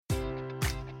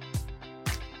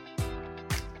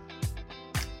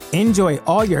Enjoy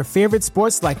all your favorite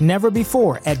sports like never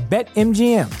before at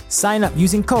BetMGM. Sign up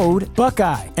using code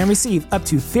Buckeye and receive up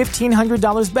to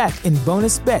 $1,500 back in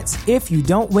bonus bets if you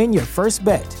don't win your first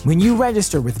bet. When you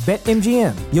register with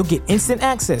BetMGM, you'll get instant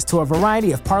access to a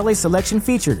variety of parlay selection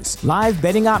features, live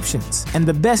betting options, and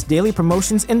the best daily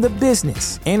promotions in the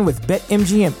business. And with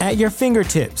BetMGM at your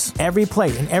fingertips, every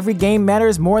play and every game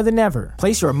matters more than ever.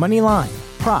 Place your money line,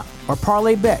 prop, or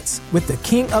parlay bets with the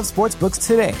king of sportsbooks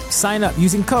today. Sign up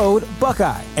using code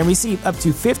Buckeye and receive up to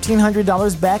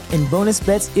 $1,500 back in bonus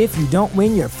bets if you don't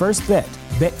win your first bet.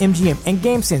 BetMGM and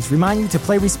GameSense remind you to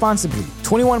play responsibly.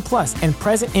 21 plus and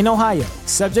present in Ohio,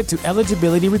 subject to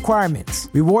eligibility requirements.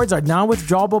 Rewards are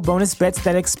non-withdrawable bonus bets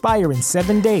that expire in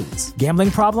 7 days. Gambling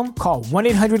problem? Call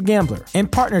 1-800-GAMBLER. In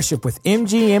partnership with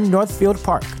MGM Northfield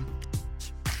Park.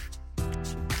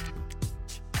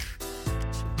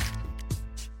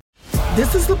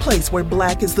 This is the place where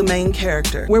Black is the main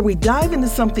character, where we dive into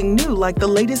something new like the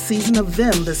latest season of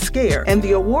Them, The Scare, and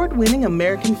the award-winning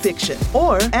American Fiction.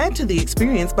 Or add to the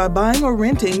experience by buying or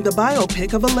renting the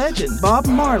biopic of a legend, Bob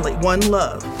Marley, One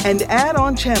Love. And add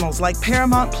on channels like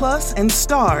Paramount Plus and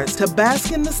Stars to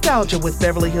bask in nostalgia with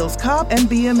Beverly Hills Cop and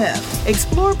BMF.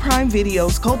 Explore Prime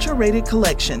Video's culture-rated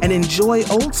collection and enjoy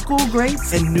old school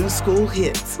greats and new school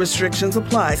hits. Restrictions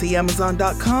apply. See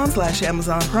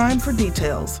Amazon.com/Amazon Prime for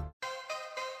details.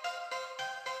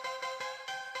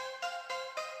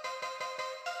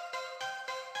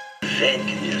 Fed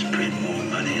can just print more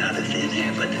money out of thin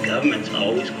air, but the government's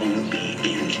always going to be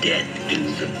in debt to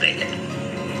the Fed.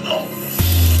 Always.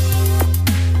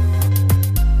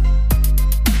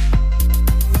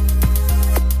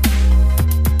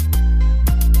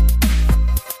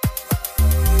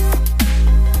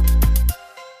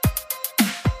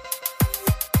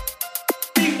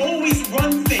 They always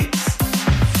run things,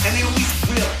 and they always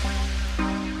will.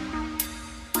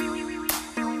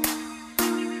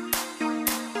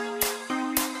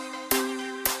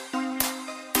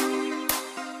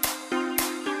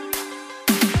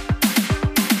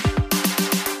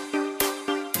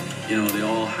 You know, they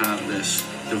all have this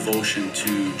devotion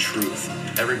to truth.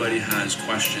 Everybody has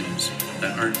questions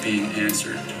that aren't being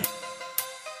answered.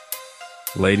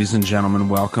 Ladies and gentlemen,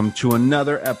 welcome to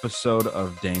another episode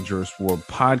of Dangerous World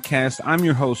Podcast. I'm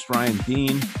your host, Ryan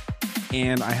Dean,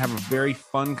 and I have a very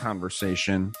fun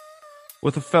conversation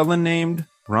with a fella named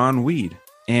Ron Weed.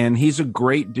 And he's a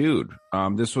great dude.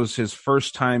 This was his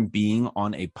first time being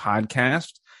on a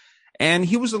podcast. And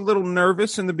he was a little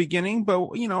nervous in the beginning, but,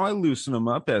 you know, I loosened him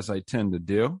up as I tend to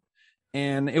do.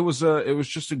 And it was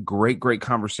just a great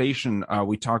conversation.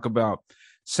 We talk about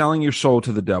selling your soul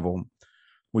to the devil.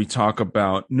 We talk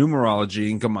about numerology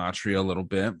and gematria a little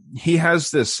bit. He has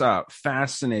this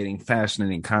fascinating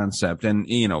concept, and,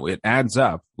 you know, it adds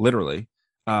up, literally.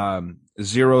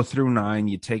 0 through 9,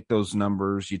 you take those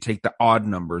numbers, you take the odd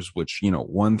numbers, which, you know,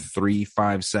 1, 3,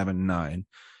 5, 7, 9.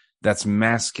 That's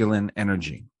masculine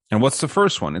energy. And what's the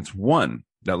first one? It's 1.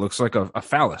 That looks like a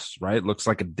phallus, right? It looks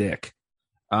like a dick.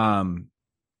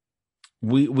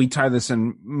 We tie this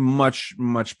in much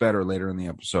better later in the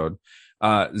episode.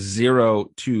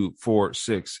 0, 2, 4,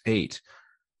 6, 8.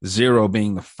 0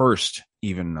 being the first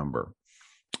even number.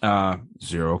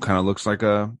 0 kind of looks like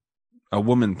a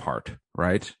woman part,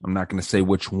 right? I'm not going to say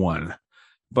which one,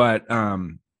 but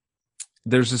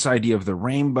there's this idea of the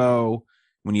rainbow.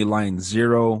 When you line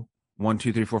 0, 1,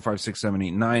 2, 3, 4, 5, 6, 7,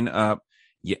 8, 9 up,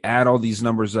 you add all these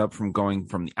numbers up from going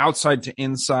from the outside to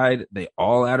inside. They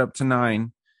all add up to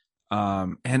 9.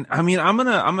 And I mean, I'm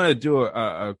gonna do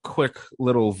a quick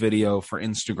little video for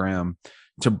Instagram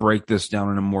to break this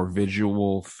down in a more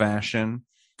visual fashion.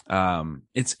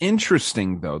 It's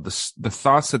interesting though, the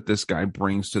thoughts that this guy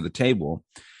brings to the table.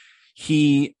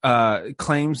 He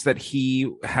claims that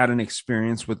he had an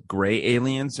experience with gray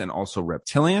aliens and also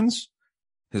reptilians.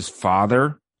 His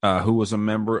father, who was a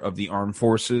member of the armed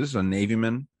forces, a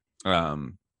Navyman,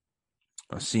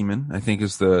 a seaman, I think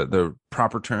is the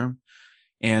proper term,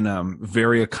 and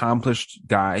very accomplished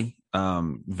guy,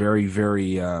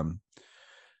 very. I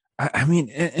mean,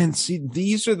 and see,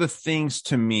 these are the things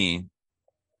to me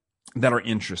that are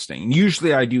interesting.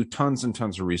 Usually, I do tons and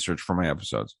tons of research for my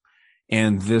episodes,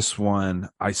 and this one,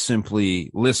 I simply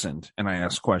listened and I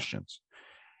asked questions.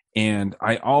 And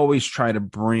I always try to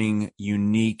bring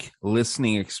unique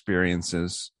listening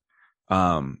experiences.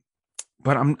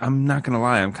 But I'm not going to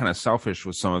lie. I'm kind of selfish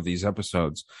with some of these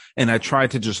episodes, and I try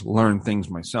to just learn things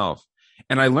myself,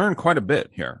 and I learned quite a bit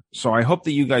here. So I hope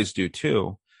that you guys do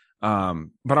too.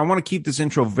 But I want to keep this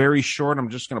intro very short. I'm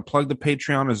just going to plug the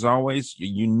Patreon as always.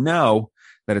 You know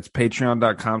that it's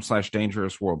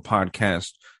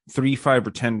patreon.com/dangerousworldpodcast. $3, $5,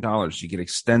 or $10. You get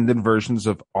extended versions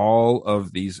of all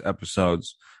of these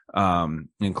episodes,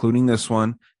 including this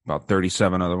one, about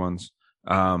 37 other ones.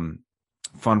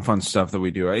 Fun stuff that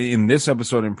we do. In this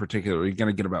episode in particular, you're going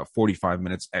to get about 45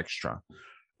 minutes extra.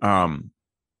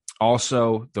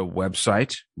 Also, the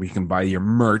website where you can buy your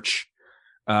merch.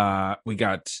 We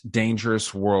got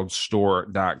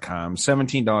dangerousworldstore.com,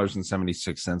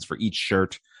 $17.76 for each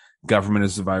shirt. Government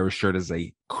is the virus shirt is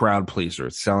a crowd pleaser.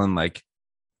 It's selling like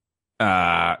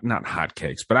not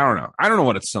hotcakes, but I don't know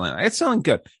what it's selling. It's selling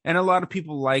good. And a lot of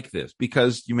people like this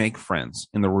because you make friends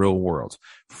in the real world.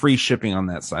 Free shipping on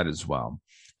that side as well.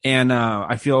 And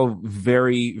I feel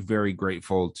very, very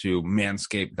grateful to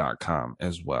manscaped.com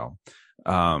as well.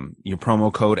 Your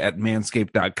promo code at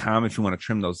manscaped.com if you want to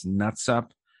trim those nuts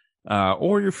up.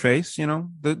 Or your face,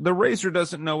 the razor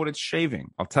doesn't know what it's shaving.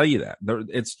 I'll tell you that.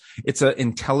 It's an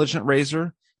intelligent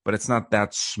razor, but it's not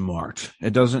that smart.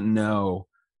 It doesn't know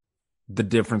the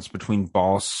difference between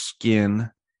ball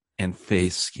skin and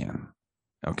face skin.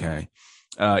 Okay.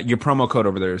 Your promo code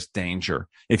over there is DANGER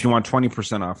if you want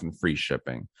 20% off and free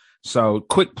shipping. So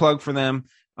quick plug for them.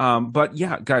 But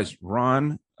yeah, guys,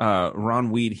 Ron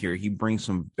Weed here, he brings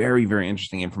some very, very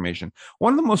interesting information.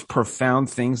 One of the most profound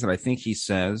things that I think he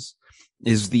says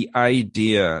is the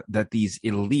idea that these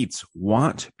elites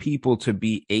want people to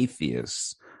be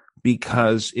atheists,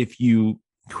 because if you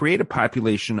create a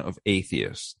population of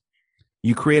atheists,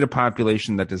 you create a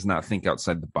population that does not think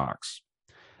outside the box.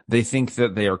 They think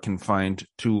that they are confined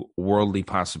to worldly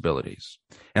possibilities.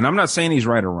 And I'm not saying he's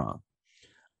right or wrong.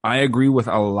 I agree with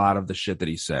a lot of the shit that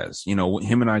he says.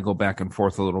 Him and I go back and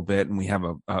forth a little bit, and we have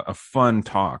a fun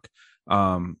talk.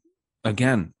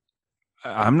 Again,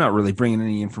 I'm not really bringing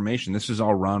any information. This is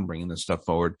all Ron bringing this stuff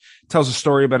forward. Tells a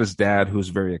story about his dad, who's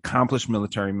a very accomplished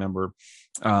military member,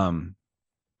 a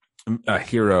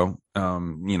hero.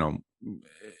 And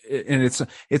it's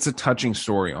a touching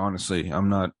story. Honestly, I'm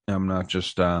not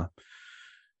just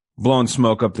blowing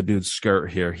smoke up the dude's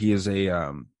skirt here. He is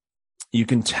you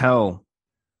can tell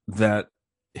that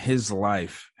his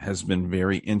life has been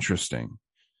very interesting,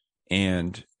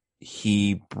 and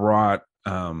he brought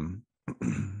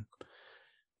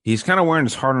he's kind of wearing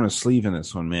his heart on his sleeve in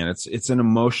this one, man. It's an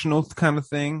emotional kind of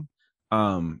thing.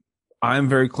 I'm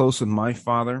very close with my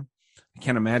father. I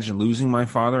can't imagine losing my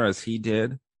father as he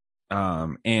did.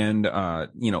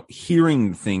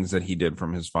 Hearing things that he did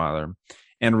from his father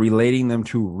and relating them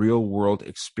to real world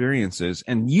experiences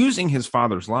and using his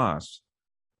father's loss,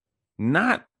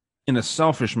 not in a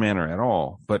selfish manner at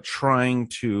all, but trying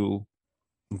to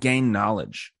gain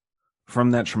knowledge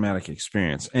from that traumatic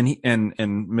experience. And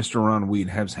Mr. Ron Weed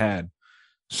has had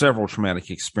several traumatic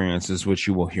experiences, which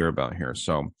you will hear about here.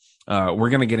 So,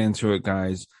 we're going to get into it,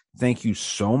 guys. Thank you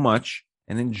so much,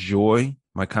 and enjoy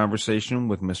my conversation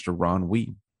with Mr. Ron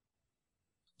Weed.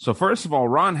 So first of all,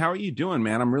 Ron, how are you doing,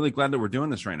 man? I'm really glad that we're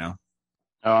doing this right now.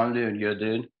 Oh, I'm doing good,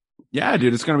 dude. Yeah,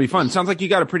 dude, it's going to be fun. Sounds like you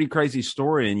got a pretty crazy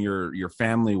story, and your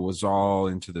family was all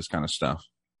into this kind of stuff.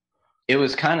 It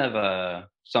was kind of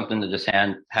something that just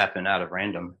happened out of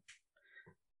random.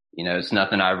 It's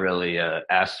nothing I really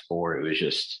asked for. It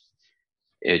just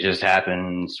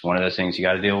happened. It's one of those things you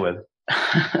got to deal with.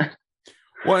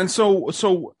 Well, and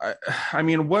so, I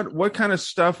mean, what kind of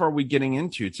stuff are we getting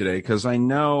into today? Because I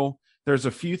know there's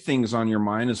a few things on your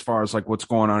mind as far as like what's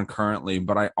going on currently,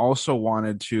 but I also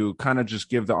wanted to kind of just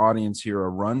give the audience here a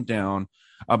rundown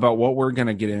about what we're going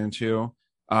to get into,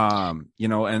 and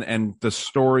the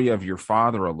story of your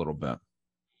father a little bit.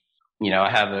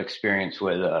 I have an experience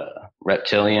with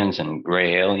reptilians and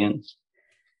gray aliens,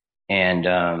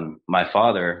 and my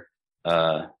father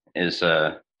is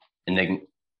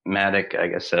enigmatic, I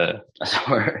guess,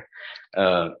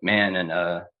 man. And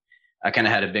I kind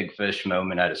of had a big fish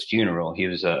moment at his funeral. He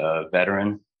was a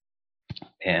veteran.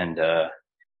 And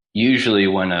usually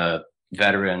when a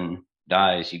veteran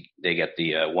dies, they get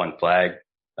the one flag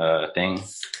thing,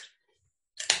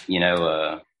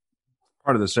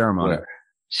 part of the ceremony.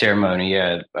 Ceremony,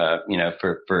 yeah.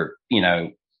 For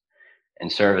in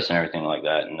service and everything like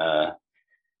that. And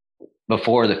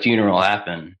before the funeral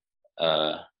happened,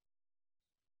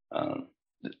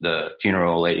 the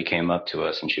funeral lady came up to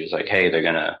us and she was like, "Hey, they're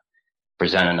gonna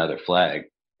present another flag,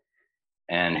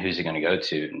 and who's it gonna go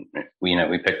to?" And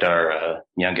we picked our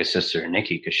youngest sister,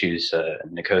 Nikki, because she was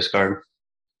in the Coast Guard.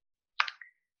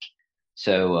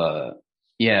 So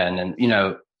yeah, and then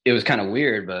it was kind of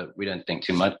weird, but we didn't think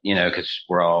too much, because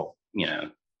we're all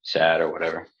sad or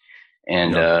whatever.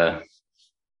 And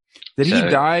did he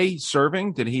die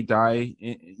serving? Did he die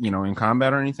in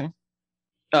combat or anything?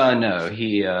 No,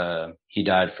 he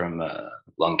died from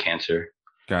lung cancer.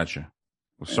 Gotcha.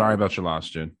 Well, sorry about your loss,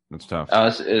 dude. That's tough.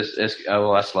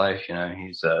 Well, that's life, you know.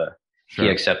 He's he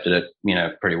accepted it, you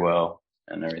know, pretty well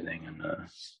and everything,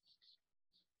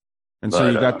 and so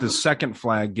you got the second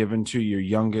flag given to your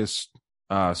youngest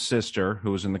sister,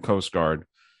 who was in the Coast Guard.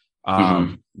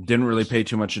 Didn't really pay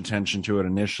too much attention to it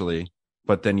initially,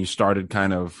 but then you started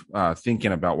kind of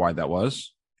thinking about why that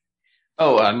was.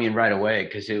 Oh, I mean, right away,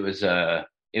 because it was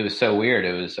so weird.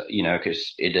 It was, you know,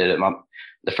 because it did it.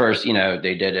 The first, you know,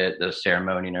 they did it, the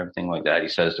ceremony and everything like that. He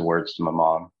says the words to my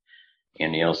mom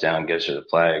and kneels down, gives her the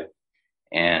flag.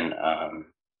 And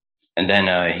then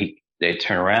they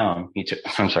turn around. He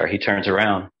turns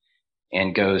around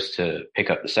and goes to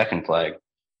pick up the second flag.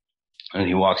 And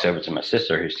he walks over to my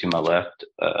sister, who's to my left,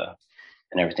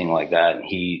 and everything like that. And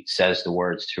he says the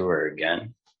words to her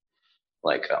again,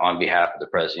 like, on behalf of the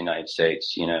President of the United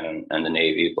States, you know, and the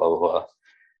Navy, blah, blah, blah.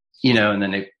 You know, and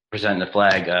then they present the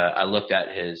flag. I looked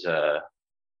at his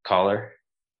collar,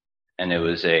 and it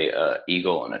was a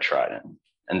eagle and a trident.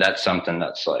 And that's something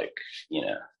that's like, you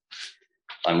know,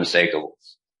 unmistakable.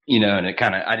 You know, and it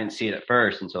kind of, I didn't see it at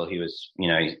first until he was, you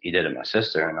know, he did it to my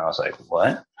sister. And I was like,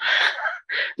 what?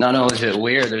 Not only is it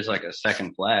weird, there's like a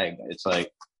second flag. It's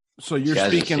like, so you're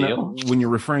speaking when you're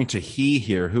referring to he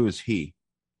here, who is he?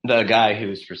 The guy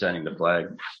who's presenting the flag.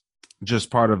 Just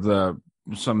part of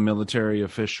some military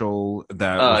official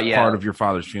that was part of your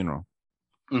father's funeral.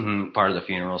 Part of the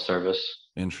funeral service.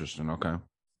 Interesting. Okay.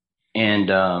 And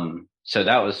so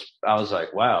I was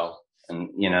like, wow. And,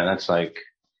 you know, that's like,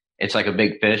 it's like a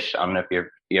big fish. I don't know if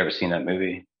you ever seen that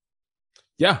movie.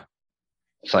 Yeah.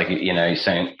 It's like, you know, he's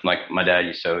saying, like my dad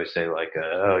used to always say, like,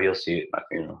 oh, you'll see it at my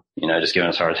funeral, you know, just giving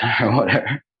us a hard time or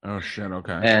whatever. Oh, shit.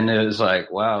 Okay. And it was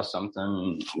like, wow,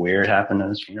 something weird happened at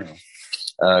his funeral.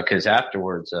 Because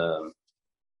afterwards,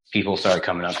 people started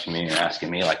coming up to me and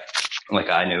asking me, like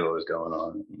I knew what was going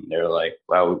on. And they're like,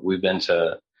 wow, we've been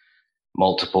to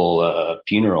multiple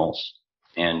funerals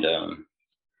and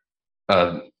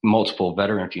multiple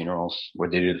veteran funerals where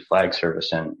they do the flag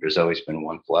service, and there's always been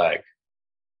one flag.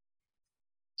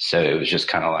 So it was just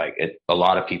kind of like a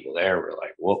lot of people there were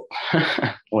like, whoa,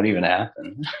 what even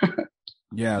happened?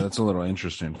 Yeah, that's a little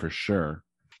interesting for sure.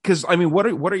 Because, I mean, what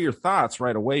are your thoughts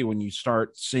right away when you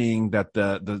start seeing that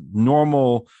the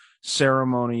normal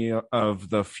ceremony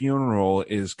of the funeral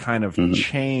is kind of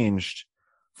changed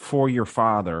for your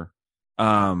father?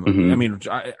 I mean,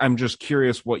 I'm just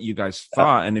curious what you guys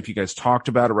thought, and if you guys talked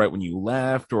about it right when you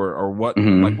left, or what,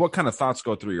 like what kind of thoughts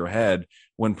go through your head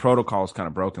when protocol is kind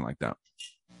of broken like that?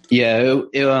 Yeah,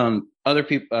 other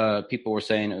people were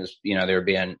saying it was, you know, they were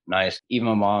being nice. Even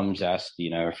my mom's asked, you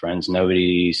know, her friends.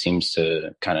 Nobody seems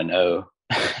to kind of know.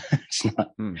 It's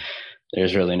not.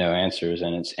 There's really no answers,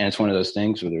 and it's one of those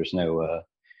things where there's no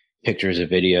pictures or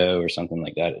video or something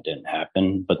like that. It didn't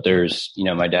happen, but there's, you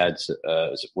know, my dad's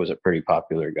was a pretty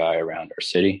popular guy around our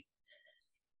city.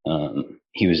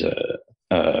 He was a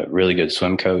really good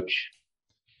swim coach,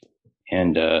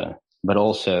 and but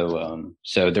also,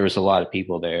 so there was a lot of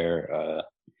people there.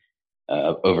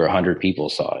 Over 100 people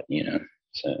saw it, you know.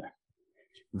 So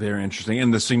very interesting.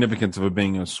 And the significance of it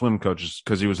being a swim coach is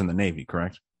because he was in the Navy,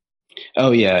 correct?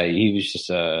 Oh yeah, he was just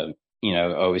you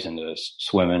know, always into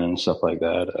swimming and stuff like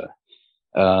that.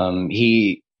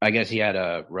 I guess he had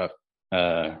a rough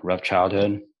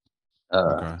childhood.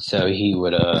 Okay. So he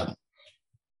would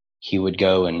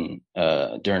go and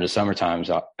during the summer times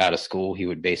out of school, he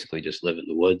would basically just live in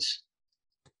the woods.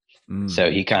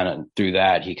 So he kind of, through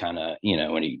that, he kind of, you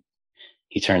know, when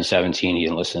he turned 17, he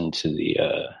enlisted to the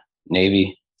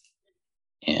Navy.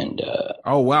 And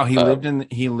oh wow, he lived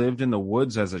in the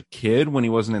woods as a kid when he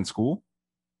wasn't in school?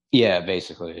 Yeah,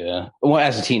 basically, yeah. Well,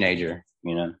 as a teenager,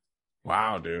 you know.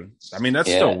 Wow, dude. I mean, that's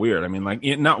still weird. I mean, like,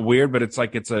 not weird, but it's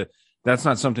like that's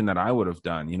not something that I would have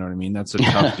done. You know what I mean? That's a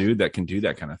tough dude that can do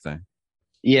that kind of thing.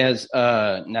 Yes,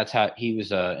 and that's how he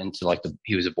was into, like,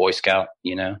 he was a Boy Scout,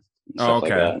 you know. Oh, okay.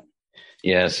 Like that.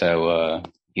 Yeah, so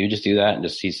he would just do that, and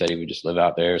he said he would just live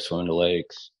out there, swim in the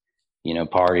lakes, you know,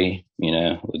 party, you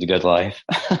know, live the good life.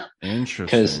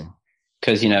 Interesting.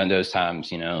 Because, you know, in those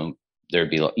times, you know,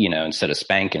 there'd be, you know, instead of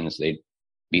spankings, they'd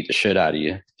beat the shit out of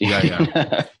you.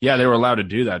 Yeah. Yeah, they were allowed to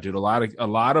do that, dude. A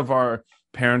lot of our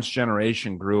parents'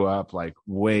 generation grew up like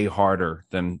way harder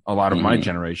than a lot of my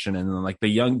generation, and then like the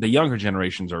younger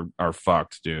generations are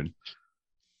fucked, dude.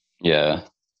 Yeah.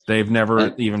 They've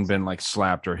never even been like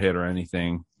slapped or hit or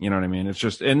anything. You know what I mean? It's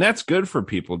just, and that's good for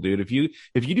people, dude. If you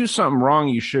do something wrong,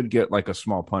 you should get like a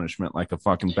small punishment, like a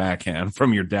fucking backhand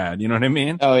from your dad. You know what I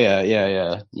mean? Oh yeah.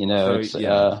 You know, so,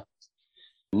 it's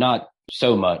not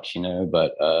so much, you know,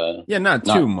 but not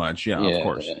too much. Yeah, of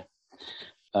course. Yeah.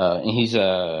 And he's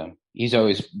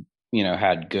always, you know,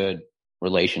 had good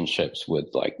relationships with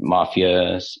like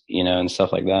mafias, and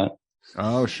stuff like that.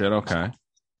 Oh shit. Okay.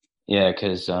 Yeah,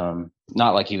 because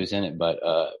not like he was in it, but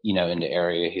in the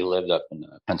area he lived up in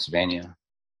Pennsylvania.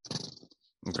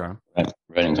 Okay.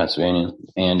 Right in Pennsylvania,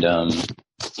 and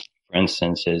for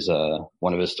instance, his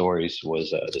one of his stories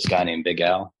was this guy named Big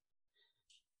Al,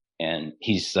 and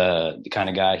he's the kind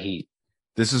of guy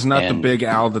This is not the Big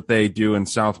Al that they do in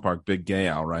South Park, Big Gay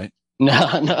Al, right? No.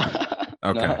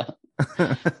 Okay.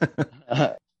 No.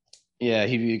 Yeah,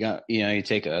 he got you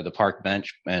take the park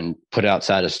bench and put it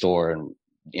outside a store, and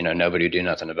nobody would do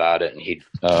nothing about it, and he'd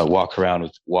walk around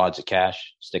with wads of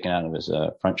cash sticking out of his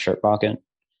front shirt pocket.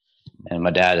 And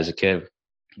my dad, as a kid,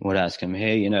 would ask him,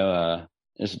 "Hey,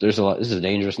 there's a lot. This is a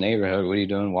dangerous neighborhood. What are you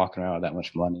doing walking around with that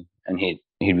much money?" And he'd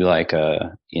be like,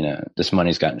 "This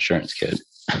money's got insurance, kid."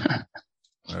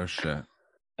 Oh shit.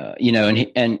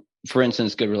 And for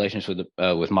instance, good relations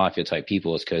with mafia type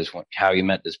people is because how he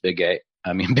met this Big Gay.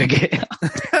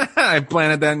 I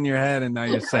planted that in your head, and now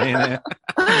you're saying it.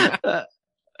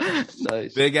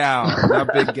 Nice. Big Al,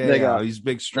 not Big Gay Big Al. He's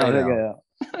Big Straight Al.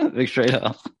 Big Straight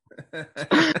Al.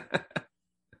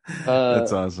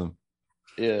 That's awesome.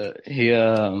 Yeah,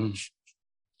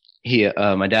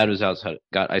 my dad was outside,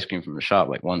 got ice cream from the shop,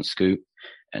 like one scoop,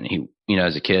 and he,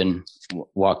 as a kid,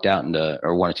 walked out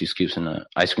or one or two scoops, and the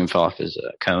ice cream fell off his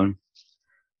cone.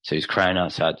 So he's crying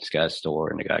outside this guy's store,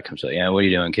 and the guy comes up, "Yeah, what are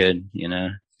you doing, kid?"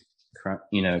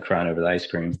 Crying over the ice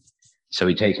cream. So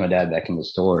he takes my dad back in the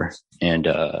store and,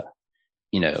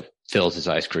 fills his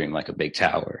ice cream like a big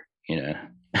tower,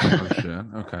 Oh shit.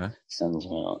 Okay. Sends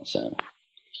him out. So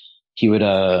he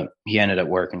ended up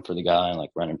working for the guy and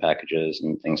like running packages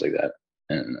and things like that.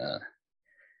 And,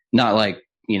 not like,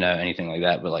 anything like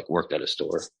that, but like worked at a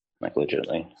store, like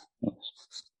legitimately.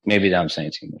 Maybe that I'm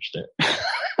saying too much there.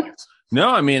 No,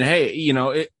 I mean,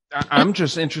 hey, I'm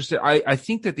just interested. I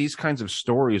think that these kinds of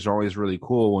stories are always really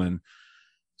cool when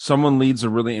someone leads a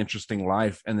really interesting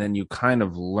life and then you kind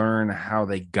of learn how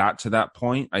they got to that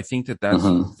point. I think that that's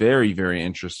very, very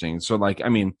interesting. So like, I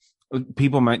mean,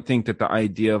 people might think that the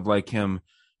idea of like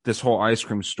this whole ice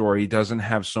cream story doesn't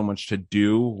have so much to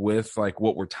do with like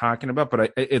what we're talking about,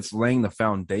 but it's laying the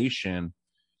foundation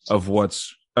of what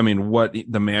the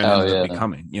man ended up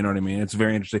becoming. You know what I mean? It's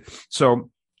very interesting.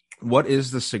 So what is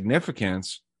the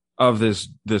significance of this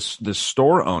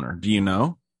store owner? Do you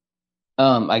know?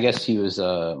 I guess he was in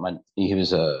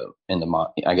the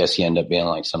mob. I guess he ended up being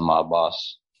like some mob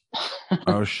boss.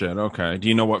 Oh shit. Okay. Do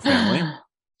you know what family?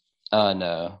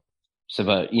 No. So,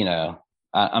 but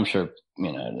I'm sure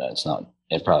that's not.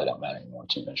 It probably don't matter anymore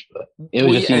too much. But it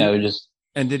was just.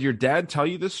 And did your dad tell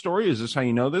you this story? Is this how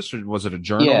you know this, or was it a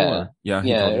journal? Yeah.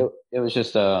 It was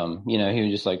just he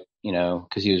was just like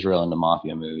because he was real into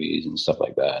mafia movies and stuff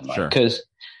like that. And, sure. Because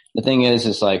the thing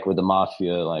is like with the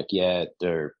mafia, like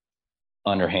they're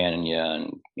underhanding you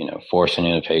and forcing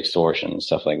you to pay extortion and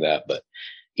stuff like that, but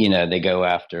they go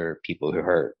after people who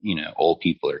hurt old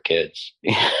people or kids.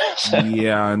 So,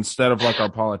 yeah, instead of like our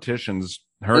politicians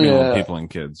hurting old people and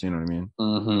kids, you know what I mean?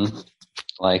 Mm-hmm.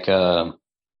 Like I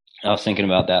was thinking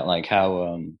about that, like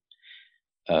how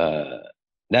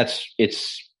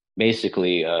it's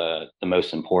basically the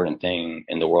most important thing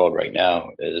in the world right now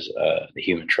is the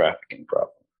human trafficking problem.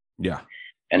 Yeah.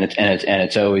 And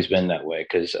it's always been that way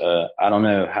because I don't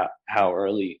know how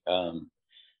early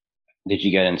did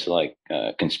you get into like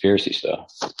conspiracy stuff?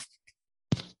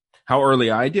 How early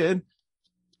I did?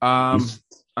 I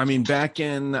mean, back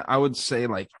in I would say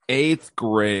like 8th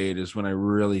grade is when I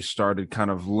really started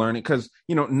kind of learning because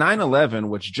 9/11,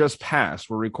 which just passed.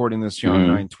 We're recording this here on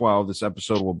 9/12. This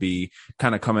episode will be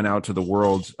kind of coming out to the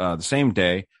world the same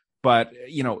day, but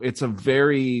it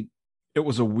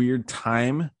was a weird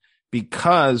time.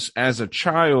 Because as a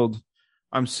child,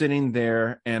 I'm sitting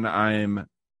there and I'm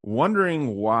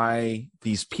wondering why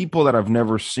these people that I've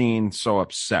never seen so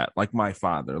upset, like my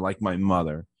father, like my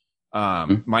mother,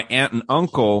 my aunt and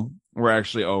uncle were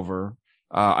actually over.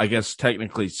 I guess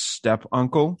technically step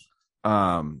uncle,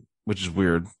 which is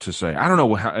weird to say. I don't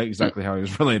know exactly how he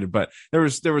was related, but there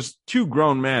was two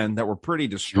grown men that were pretty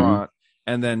distraught.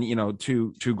 And then,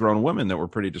 two grown women that were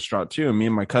pretty distraught too. And me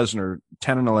and my cousin are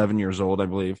 10 and 11 years old, I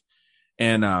believe.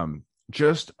 And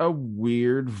just a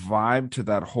weird vibe to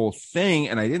that whole thing.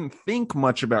 And I didn't think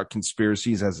much about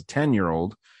conspiracies as a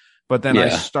 10-year-old. But then I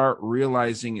start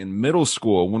realizing in middle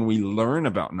school when we learn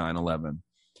about 9/11.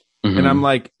 And I'm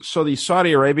like, so the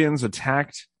Saudi Arabians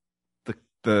attacked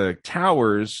the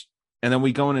towers and then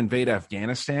we go and invade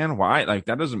Afghanistan. Why? Like,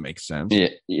 that doesn't make sense.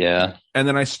 Yeah. And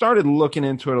then I started looking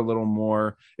into it a little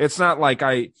more. It's not like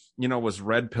I, was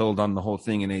red pilled on the whole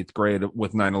thing in 8th grade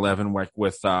with 9/11,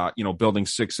 with Building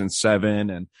 6 and 7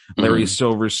 and Larry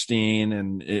Silverstein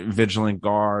and Vigilant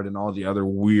Guard and all the other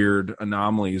weird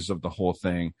anomalies of the whole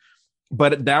thing.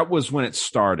 But that was when it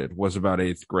started, was about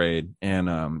 8th grade,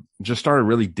 and just started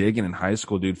really digging in high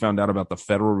school, dude. Found out about the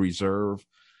Federal Reserve.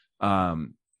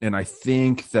 And I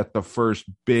think that the first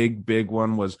big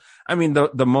one was,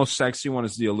 the most sexy one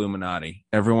is the Illuminati.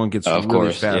 Everyone gets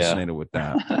really fascinated with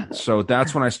that. So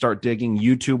that's when I start digging.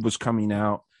 YouTube was coming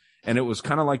out, and it was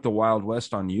kind of like the Wild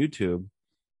West on YouTube.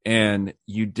 And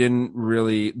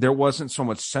there wasn't so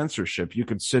much censorship. You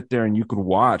could sit there and you could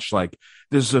watch, like,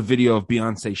 this is a video of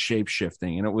Beyonce shape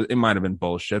shifting, and it might've been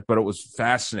bullshit, but it was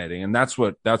fascinating. And that's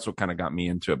what kind of got me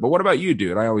into it. But what about you,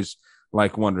 dude? I always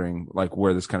like wondering, like,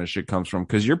 where this kind of shit comes from,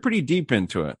 because you're pretty deep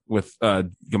into it with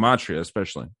gematria,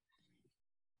 especially.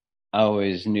 I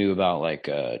always knew about like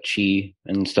chi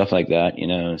and stuff like that,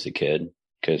 as a kid,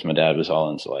 because my dad was all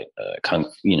into like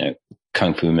kung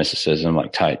fu mysticism,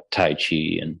 like tai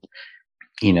chi, and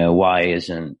why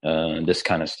isn't this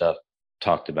kind of stuff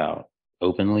talked about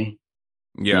openly?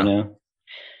 Yeah,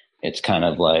 it's kind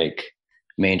of like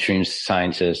mainstream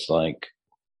scientists like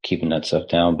keeping that stuff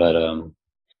down, but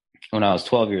when I was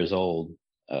 12 years old,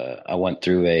 I went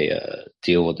through a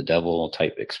deal with the devil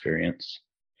type experience.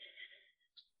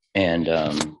 And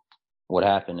what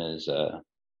happened is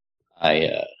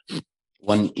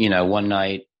one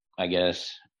night, I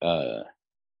guess, I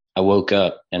woke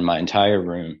up and my entire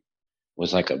room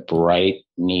was like a bright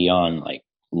neon like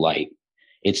light.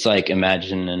 It's like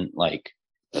imagining like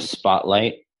a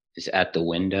spotlight is at the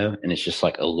window and it's just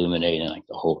like illuminating like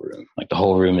the whole room. Like the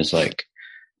whole room is like,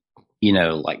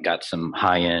 like got some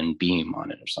high end beam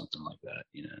on it or something like that,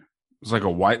 It's like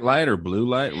a white light or blue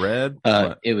light, red?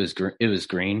 It was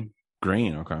green.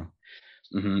 Green, okay.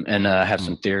 Mm-hmm. And I have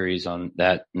some theories on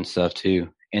that and stuff too.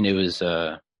 And it was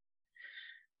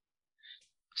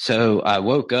so I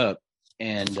woke up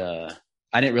and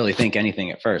I didn't really think anything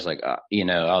at first. Like, I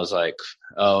was like,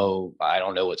 oh, I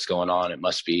don't know what's going on. It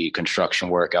must be construction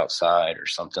work outside or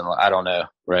something. I don't know,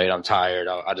 right? I'm tired.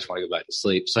 I just want to go back to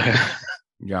sleep. So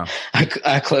yeah,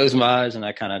 I close my eyes and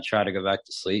I kind of try to go back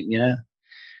to sleep,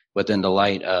 but then the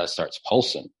light starts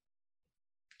pulsing.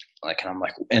 Like, and I'm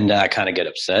like, and I kind of get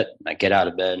upset and I get out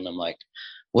of bed and I'm like,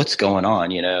 what's going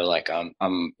on? Like I'm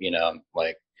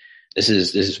like, this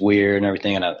is weird and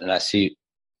everything. And I see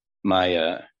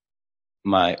my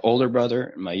older brother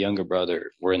and my younger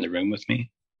brother were in the room with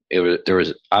me.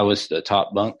 I was the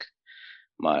top bunk.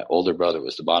 My older brother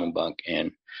was the bottom bunk,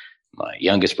 and my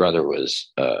youngest brother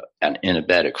was in a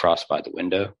bed across by the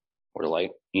window where the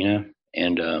light, and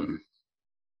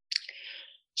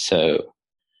so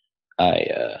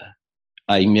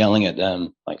I'm yelling at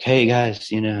them like, "Hey guys,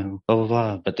 blah blah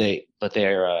blah," but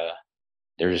they're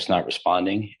just not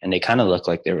responding, and they kind of look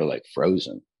like they were like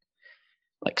frozen,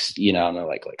 like I don't know,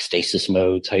 like stasis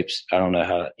mode types. I don't know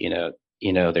how they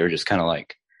were just kind of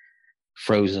like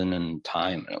frozen in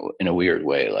time in a weird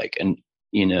way, like, and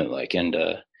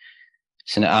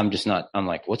so now I'm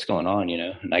like, what's going on,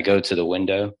 And I go to the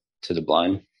window, to the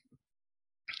blind,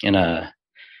 and as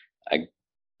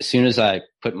soon as I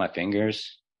put my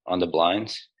fingers on the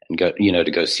blinds and go,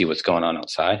 to go see what's going on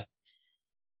outside,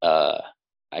 I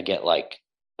get like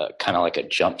kind of like a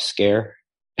jump scare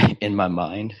in my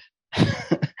mind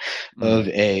of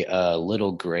a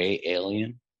little gray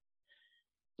alien.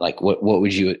 Like what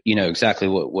would you, exactly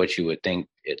what you would think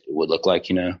it would look like,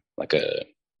 like a,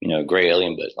 gray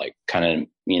alien, but like kind of,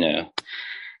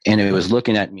 and it was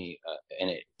looking at me and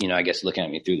it, I guess looking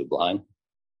at me through the blind.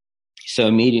 So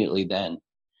immediately then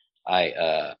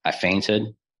I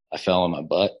fainted. I fell on my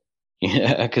butt,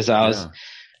 cause I was,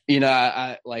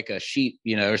 I like a sheep,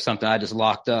 or something. I just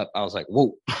locked up. I was like,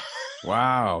 whoa.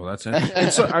 Wow. That's it.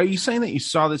 And so are you saying that you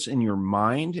saw this in your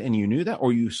mind and you knew that,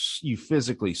 or you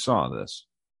physically saw this?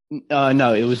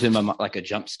 No, it was in my, like a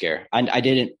jump scare. I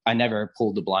never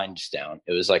pulled the blinds down.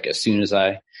 It was like, as soon as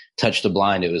I touched the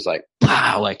blind, it was like,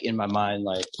 wow, like in my mind,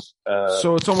 like,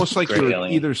 so it's almost like you're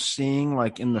either seeing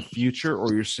like in the future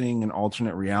or you're seeing an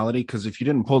alternate reality. Cause if you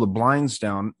didn't pull the blinds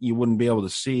down, you wouldn't be able to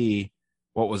see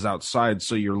what was outside.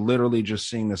 So you're literally just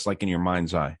seeing this like in your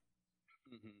mind's eye.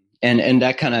 And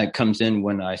that kind of comes in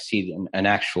when I see an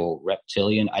actual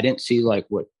reptilian. I didn't see like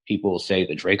what people say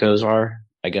the Dracos are,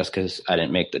 I guess, because I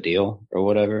didn't make the deal or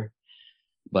whatever.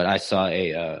 But I saw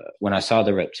when I saw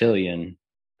the reptilian,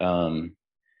 so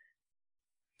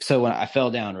when I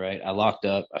fell down, right, I locked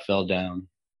up, I fell down,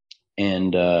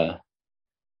 and I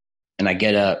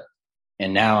get up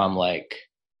And now I'm like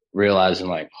realizing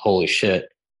like, holy shit,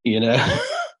 you know,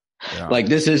 Yeah. like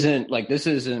this isn't right. This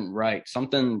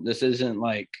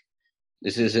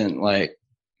isn't like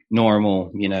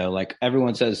normal, you know, like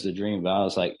everyone says the dream, but I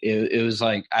was like, it was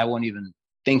like, I wasn't even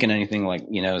thinking anything like,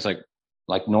 you know, it's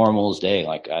like normal's day.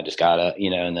 Like I just gotta, you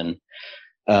know, and then,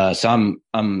 so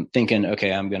I'm thinking,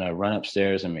 okay, I'm going to run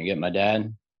upstairs. I'm going to get my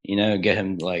dad, you know, get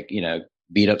him like, you know,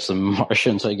 beat up some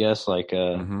Martians, I guess, like,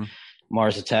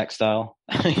 Mars Attack style.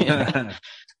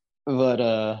 But,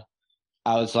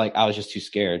 I was just too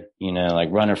scared, you know, like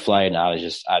run or flight. And I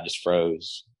just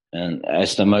froze. And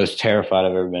it's the most terrified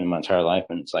I've ever been in my entire life.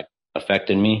 And it's like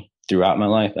affected me throughout my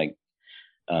life. Like,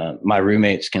 my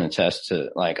roommates can attest to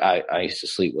like, I used to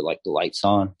sleep with like the lights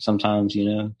on sometimes, you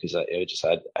know, cause I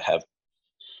have,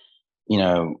 you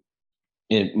know,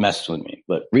 it messed with me,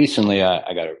 but recently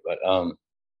I got it, but,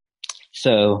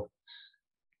 so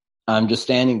I'm just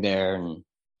standing there and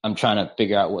I'm trying to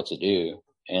figure out what to do.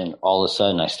 And all of a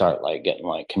sudden I start like getting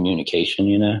like communication,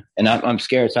 you know, and I'm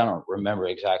scared. So I don't remember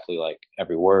exactly like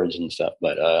every words and stuff,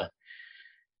 but,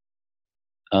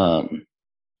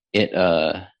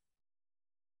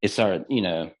 it started, you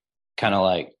know, kind of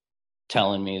like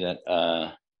telling me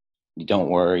that, don't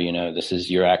worry, you know,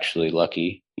 you're actually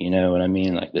lucky. You know what I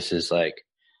mean? Like, this is like,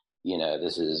 you know,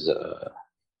 this is,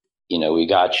 you know, we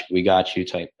got you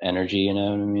type energy, you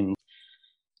know what I mean?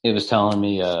 It was telling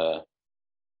me,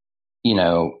 you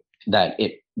know, that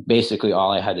it basically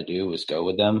all I had to do was go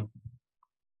with them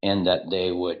and that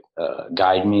they would,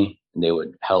 guide me. They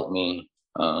would help me,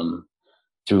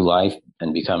 through life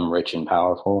and become rich and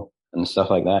powerful and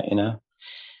stuff like that, you know?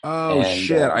 Oh,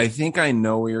 shit. I think I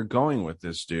know where you're going with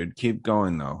this, dude. Keep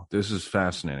going, though. This is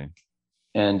fascinating.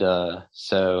 And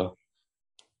so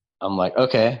I'm like,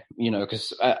 okay, you know,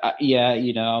 because yeah,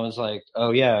 you know, I was like,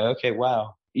 oh yeah, okay,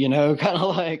 wow, you know, kind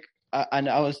of like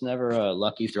I was never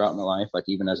lucky throughout my life. Like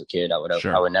even as a kid, I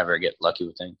would never get lucky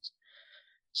with things.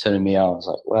 So to me, I was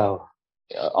like, wow,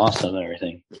 yeah, awesome and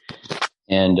everything.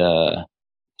 And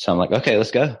so I'm like, okay,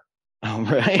 let's go.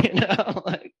 Right? I'm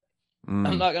like,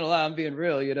 I'm not gonna lie, I'm being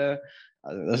real, you know.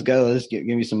 Let's go. Let's give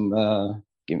me some.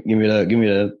 Give me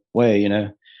the way, you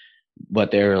know.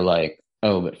 But they were like,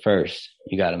 oh, but first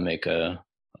you got to make a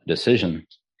decision.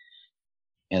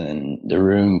 And then the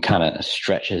room kind of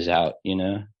stretches out, you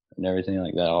know, and everything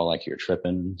like that, all like you're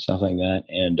tripping and stuff like that.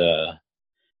 And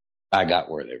I got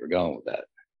where they were going with that,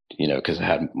 you know, because I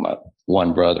had my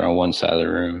one brother on one side of the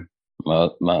room, my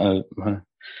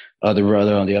other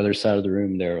brother on the other side of the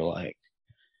room. They were like,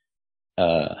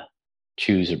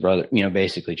 choose a brother, you know,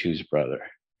 basically choose a brother.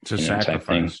 It's a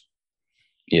sacrifice.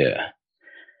 Yeah.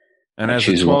 And as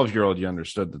a 12-year-old, you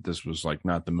understood that this was like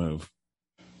not the move.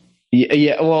 Yeah.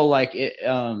 Yeah. Well, like it,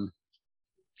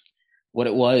 what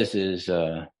it was is,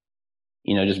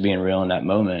 you know, just being real in that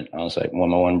moment. I was like, well,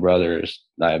 my one brother is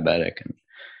diabetic.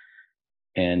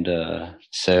 And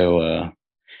so,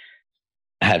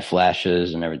 I had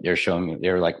flashes and they're showing me, they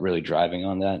were like really driving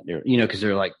on that. They're, you know, cause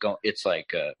they're like, it's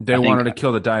like, they wanted to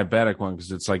kill the diabetic one.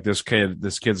 Cause it's like this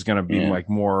kid's going to be like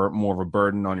more of a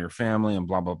burden on your family and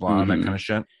blah, blah, blah, that kind of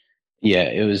shit. Yeah,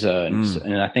 it was,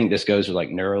 and I think this goes with like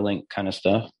Neuralink kind of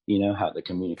stuff, you know, how the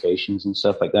communications and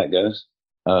stuff like that goes.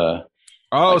 Like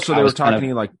so they were talking to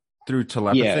you like through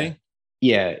telepathy?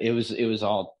 Yeah, it was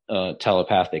all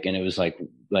telepathic, and it was like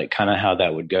kind of how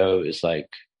that would go is like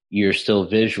you're still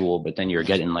visual, but then you're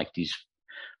getting like these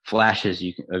flashes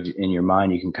in your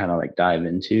mind you can kind of like dive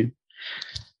into.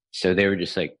 So they were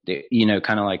just like, you know,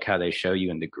 kind of like how they show you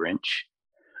in The Grinch.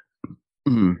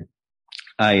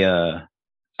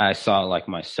 I saw like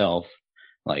myself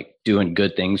like doing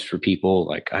good things for people.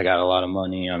 Like I got a lot of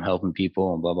money, I'm helping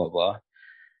people and blah, blah, blah.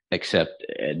 Except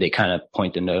they kind of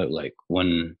point the note, like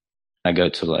when I go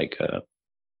to like a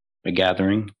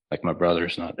gathering, like my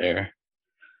brother's not there,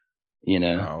 you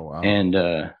know. Oh, wow. And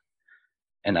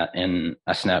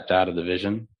I snapped out of the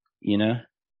vision, you know,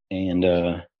 and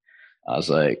I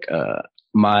was like,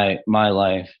 my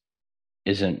life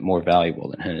isn't more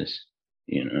valuable than his,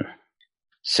 you know.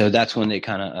 So that's when they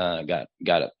kind of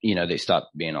got you know, they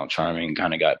stopped being all charming,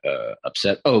 kind of got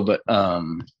upset. Oh, but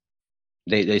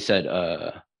they said,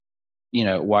 you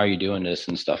know, why are you doing this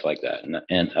and stuff like that,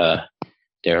 and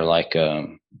they're like,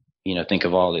 you know, think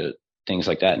of all the things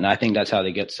like that. And I think that's how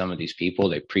they get some of these people.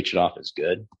 They preach it off as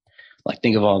good. Like,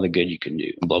 think of all the good you can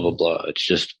do, blah, blah, blah. It's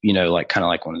just, you know, like kind of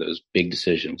like one of those big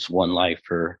decisions, one life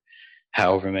or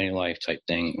however many life type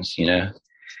things, you know.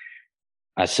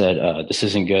 I said, this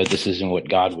isn't good. This isn't what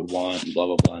God would want, and blah,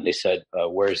 blah, blah. And they said,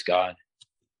 where's God?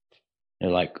 They're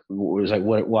like, it was like,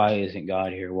 why isn't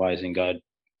God here? Why isn't God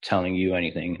telling you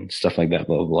anything and stuff like that,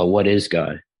 blah, blah, blah. What is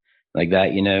God? like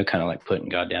that, you know, kind of like putting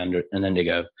God down and then they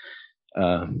go,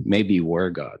 maybe you were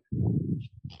God,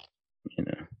 you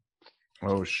know?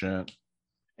 Oh shit.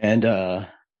 And,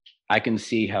 I can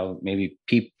see how maybe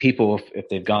people, if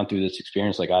they've gone through this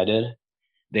experience like I did,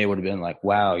 they would have been like,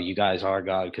 wow, you guys are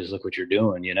God because look what you're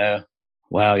doing, you know?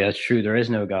 Wow, yeah, that's true. There is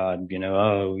no God, you know?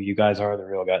 Oh, you guys are the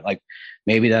real God. Like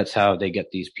maybe that's how they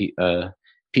get these people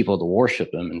to worship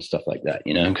them and stuff like that,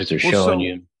 you know, because they're showing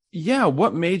you. Yeah.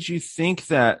 What made you think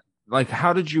that? Like,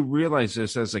 how did you realize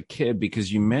this as a kid?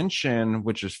 Because you mentioned,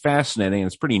 which is fascinating, and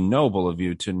it's pretty noble of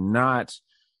you to not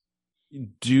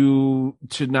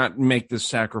make this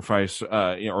sacrifice,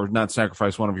 or not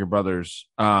sacrifice one of your brothers,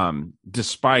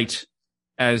 despite,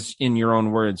 as in your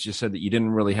own words, you said that you didn't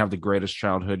really have the greatest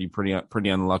childhood. You pretty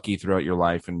unlucky throughout your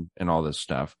life and all this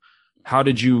stuff. How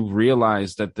did you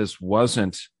realize that this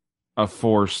wasn't a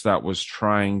force that was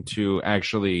trying to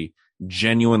actually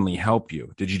genuinely help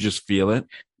you? Did you just feel it?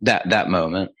 That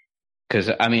moment. Because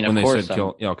I mean, when of course,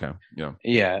 kill, yeah, okay, yeah,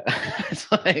 yeah.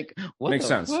 It's like what makes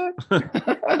sense.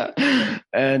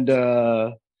 And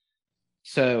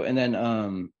so, and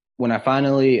then when I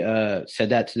finally said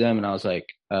that to them, and I was like,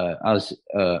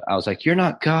 "You're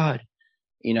not God,"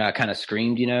 you know. I kind of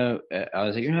screamed, you know. I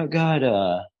was like, "You're not God."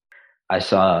 I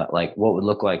saw like what would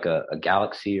look like a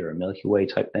galaxy or a Milky Way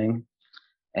type thing,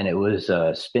 and it was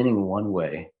spinning one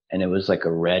way, and it was like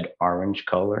a red orange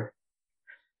color.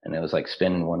 And it was like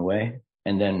spinning one way.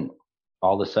 And then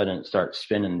all of a sudden it starts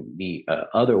spinning the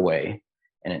other way.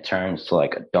 And it turns to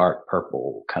like a dark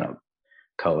purple kind of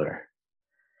color.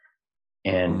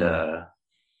 And, and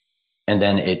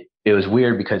then it was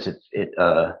weird because it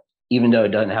even though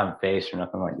it doesn't have a face or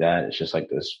nothing like that, it's just like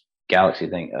this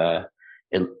galaxy thing.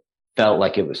 It felt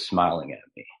like it was smiling at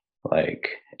me. Like,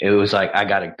 it was like, I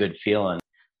got a good feeling.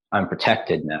 I'm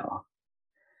protected now.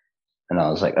 And I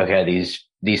was like, okay,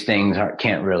 these things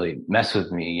can't really mess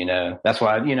with me, you know. That's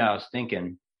why, you know, I was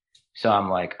thinking. So I'm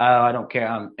like, oh, I don't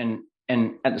care.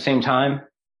 And at the same time,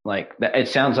 like it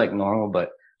sounds like normal, but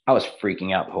I was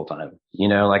freaking out the whole time. You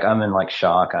know, like I'm in like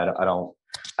shock. I don't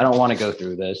want to go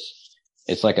through this.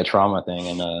 It's like a trauma thing.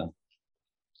 And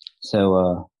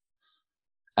so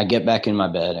I get back in my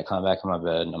bed. I climb back in my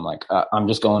bed, and I'm like, I'm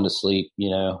just going to sleep, you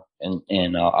know,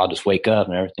 and I'll just wake up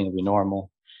and everything will be normal.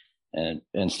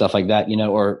 And stuff like that, you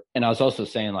know, and I was also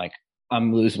saying like,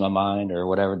 I'm losing my mind or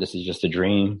whatever. This is just a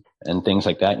dream and things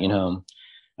like that, you know.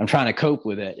 I'm trying to cope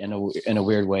with it in a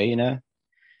weird way, you know.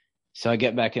 So I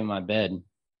get back in my bed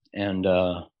and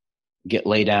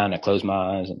lay down. I close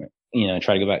my eyes and, you know,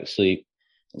 try to go back to sleep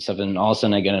and stuff. And all of a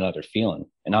sudden I get another feeling,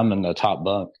 and I'm in the top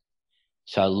bunk.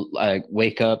 So I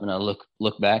wake up and I look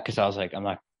back because I was like, I'm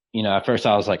not, you know, at first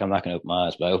I was like, I'm not going to open my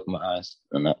eyes, but I opened my eyes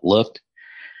and I looked.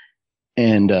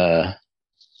 And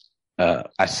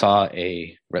I saw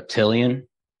a reptilian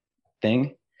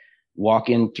thing walk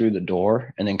in through the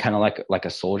door, and then kind of like a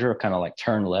soldier, kind of like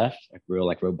turn left, like real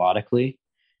like robotically,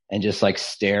 and just like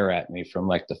stare at me from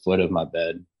like the foot of my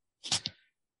bed.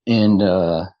 And it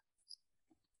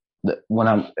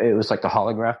was like the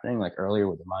holograph thing, like earlier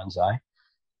with the mind's eye.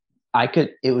 I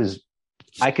could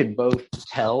both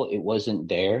tell it wasn't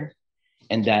there,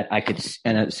 and that I could,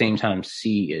 and at the same time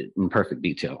see it in perfect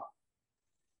detail.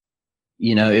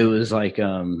 You know, it was like,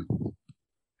 it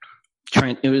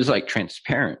was like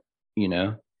transparent, you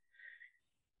know?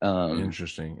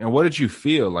 Interesting. And what did you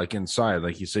feel like inside?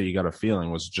 Like you say, you got a feeling.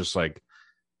 Was it just like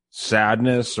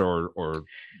sadness or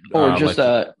just,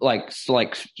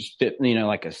 you know,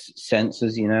 like a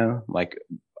senses, you know, like,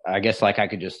 I guess like I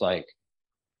could just like,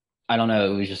 I don't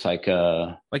know. It was just like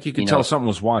you could tell something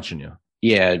was watching you.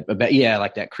 Yeah,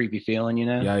 like that creepy feeling, you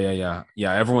know?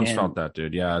 Yeah. Everyone's felt that,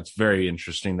 dude. Yeah, it's very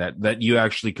interesting that you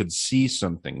actually could see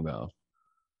something, though.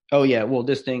 Oh, yeah. Well,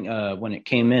 this thing, when it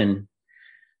came in,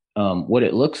 what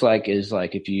it looks like is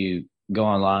like if you go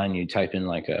online, you type in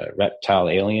like a reptile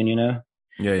alien, you know?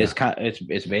 Yeah.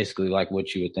 It's basically like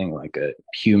what you would think, like a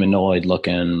humanoid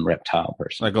looking reptile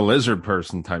person. Like a lizard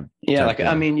person type. Yeah, type thing.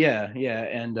 I mean, yeah.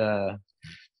 And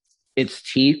its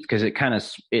teeth, because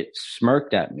it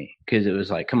smirked at me because it was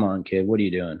like, come on, kid, what are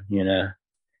you doing, you know,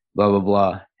 blah blah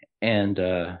blah. And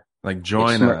like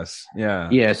join us.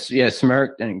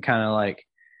 Smirked, and kind of like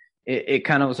it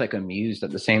kind of was like amused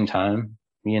at the same time,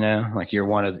 you know, like you're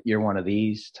one of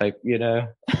these type, you know.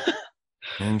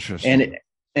 Interesting.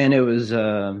 And it was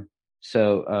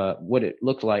so what it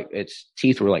looked like, its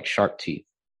teeth were like shark teeth.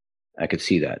 I could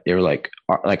see that they were like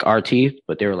our teeth,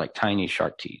 but they were like tiny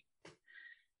shark teeth.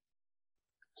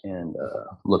 And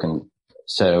looking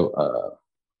so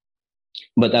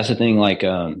but that's the thing, like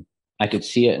I could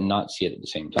see it and not see it at the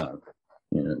same time,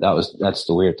 you know. That's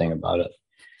the weird thing about it.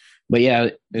 But yeah,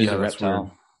 it was a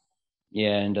reptile.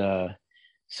 Yeah. And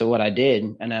so what I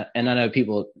did, and I know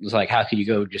people was like, how could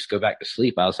you just go back to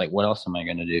sleep? I was like, what else am I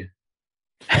going to do?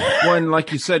 Well, and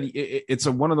like you said, it's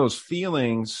one of those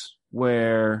feelings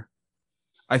where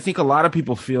I think a lot of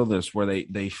people feel this, where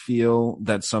they feel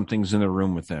that something's in the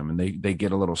room with them and they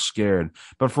get a little scared.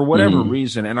 But for whatever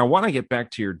reason, and I want to get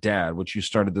back to your dad, which you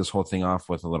started this whole thing off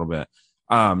with a little bit.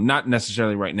 Not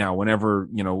necessarily right now, whenever,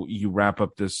 you wrap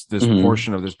up this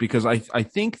portion of this, because I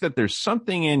think that there's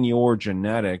something in your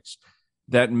genetics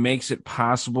that makes it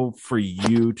possible for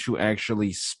you to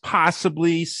actually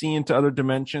possibly see into other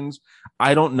dimensions.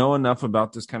 I don't know enough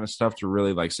about this kind of stuff to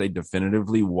really like say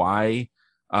definitively why.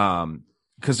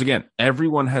 Because again,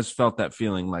 everyone has felt that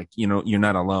feeling like, you're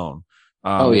not alone.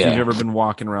 If you've ever been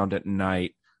walking around at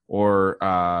night or,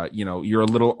 you're a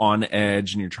little on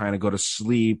edge and you're trying to go to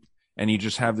sleep and you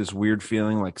just have this weird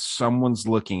feeling like someone's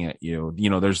looking at you.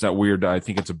 There's that weird, I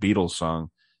think it's a Beatles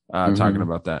song talking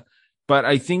about that. But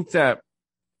I think that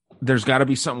there's got to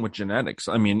be something with genetics.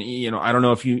 I mean, I don't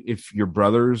know if your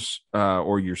brothers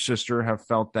or your sister have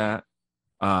felt that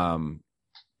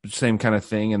same kind of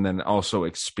thing, and then also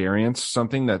experienced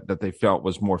something that they felt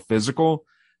was more physical.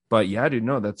 But yeah, dude,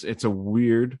 no, it's a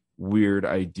weird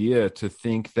idea to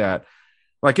think that.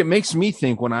 Like, it makes me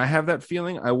think when I have that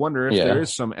feeling, I wonder if there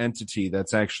is some entity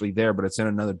that's actually there, but it's in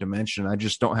another dimension. I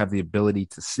just don't have the ability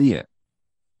to see it.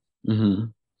 Mm-hmm.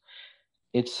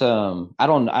 It's I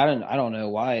don't know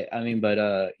why. I mean, but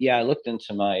I looked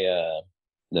into my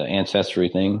the ancestry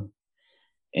thing,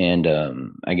 and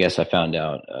I guess I found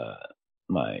out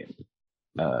my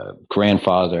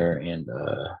grandfather and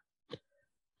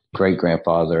great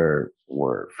grandfather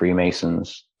were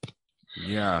Freemasons.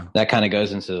 Yeah, that kind of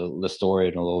goes into the story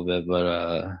in a little bit,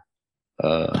 but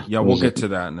we'll get to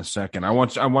that in a second. I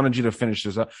wanted you to finish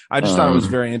this up. I just thought it was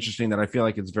very interesting that I feel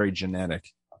like it's very genetic.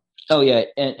 Oh yeah,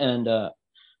 and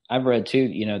I've read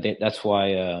too. That's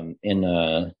why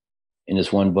in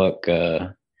this one book,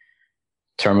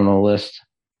 Terminal List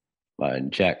by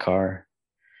Jack Carr,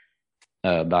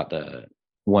 about the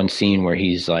one scene where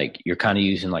he's like, you're kind of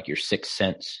using like your sixth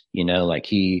sense, like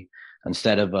he.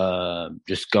 Instead of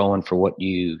just going for what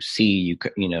you see,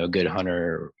 a good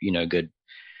hunter,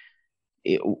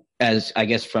 as I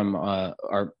guess from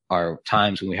our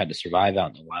times when we had to survive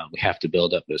out in the wild, we have to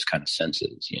build up those kind of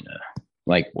senses,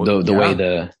 like the way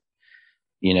the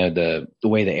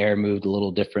way the air moved a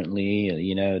little differently,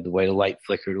 the way the light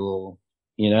flickered a little,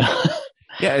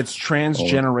 Yeah, it's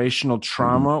transgenerational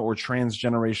trauma or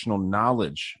transgenerational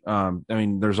knowledge. I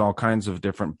mean, there's all kinds of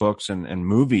different books and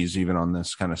movies even on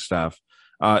this kind of stuff.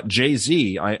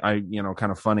 Jay-Z, I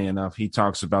kind of funny enough, he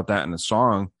talks about that in a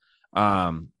song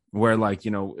where like,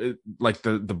 like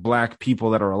the black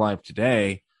people that are alive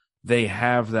today, they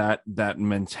have that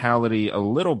mentality a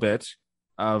little bit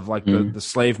of like the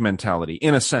slave mentality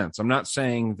in a sense. I'm not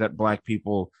saying that black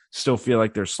people still feel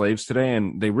like they're slaves today,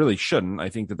 and they really shouldn't. I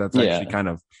think that's actually kind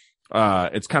of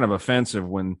it's kind of offensive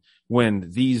when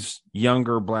these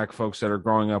younger black folks that are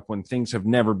growing up, when things have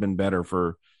never been better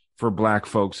for black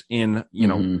folks in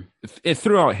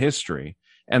throughout history,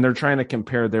 and they're trying to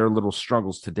compare their little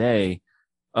struggles today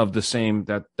of the same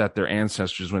that their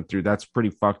ancestors went through. That's pretty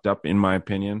fucked up in my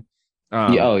opinion.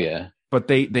 But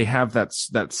they have that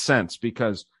sense,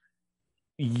 because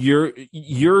you're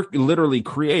literally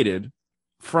created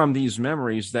from these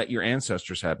memories that your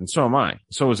ancestors had, and so am I.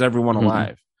 So is everyone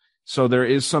alive. So there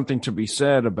is something to be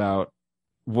said about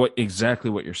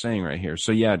exactly what you're saying right here.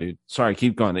 So yeah, dude. Sorry,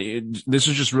 keep going. This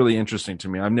is just really interesting to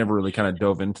me. I've never really kind of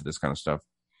dove into this kind of stuff.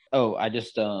 Oh, I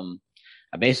just I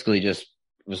basically just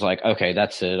was like, okay,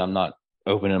 that's it. I'm not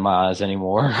opening my eyes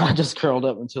anymore. I just curled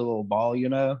up into a little ball,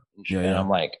 and I'm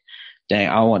like, dang,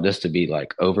 I want this to be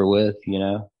like over with,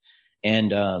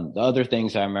 And the other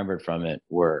things I remembered from it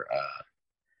were,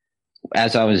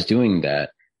 as I was doing that,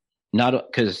 not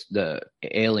because the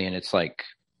alien, it's like,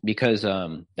 because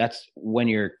that's when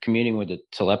you're communing with the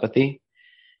telepathy,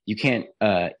 you can't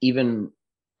even,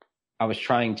 I was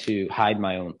trying to hide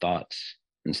my own thoughts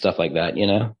and stuff like that,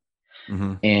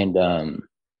 And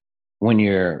when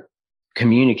you're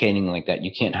communicating like that,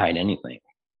 you can't hide anything.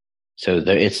 So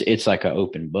it's like an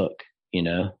open book.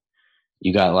 You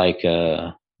got like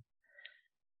you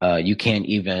can't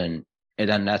even, and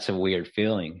then that's a weird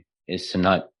feeling, is to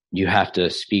not, you have to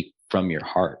speak from your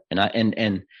heart. And I don't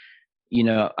know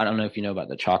if you know about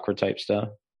the chakra type stuff.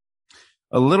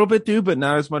 A little bit, dude, but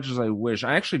not as much as I wish.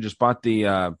 I actually just bought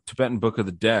the Tibetan Book of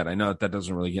the Dead. I know that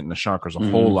doesn't really get into chakras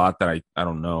a whole lot, that I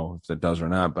don't know if it does or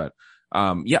not, but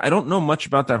I don't know much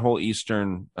about that whole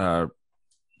Eastern kind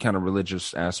of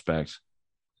religious aspect.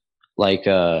 Like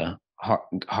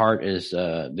heart is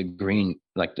the green,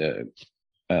 like the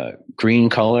green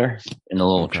color and the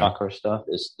little chakra stuff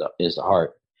is the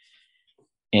heart.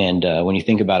 And when you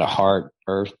think about a heart,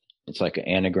 Earth, it's like an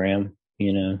anagram,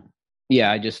 you know?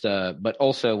 Yeah, I just, but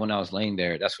also when I was laying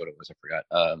there, that's what it was. I forgot.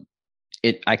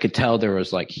 I could tell there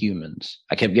was like humans.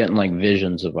 I kept getting like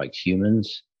visions of like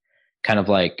humans, kind of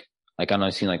like I know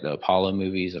I've seen like the Apollo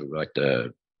movies or like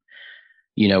the,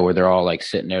 you know, where they're all like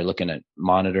sitting there looking at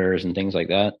monitors and things like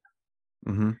that.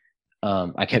 Mm-hmm.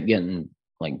 I kept getting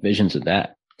like visions of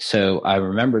that. So I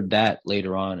remembered that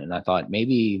later on, and I thought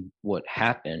maybe what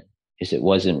happened is it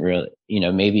wasn't really, you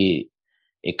know, maybe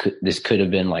this could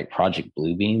have been like Project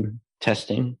Bluebeam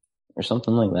testing or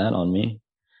something like that on me.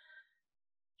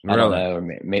 Really? I don't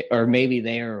know, or maybe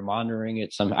they were monitoring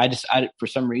it. For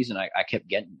some reason, I kept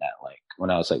getting that, like when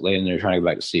I was like laying there trying to go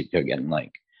back to sleep, kept getting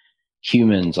like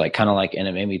humans, like kind of like, and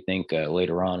it made me think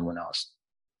later on when I was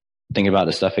thinking about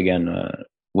this stuff again,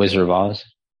 Wizard of Oz,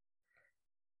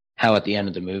 how at the end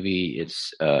of the movie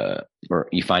it's where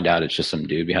you find out it's just some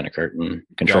dude behind a curtain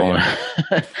controlling.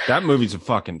 Yeah. That movie's a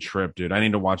fucking trip, dude. I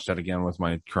need to watch that again with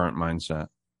my current mindset.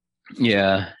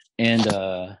 Yeah,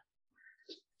 and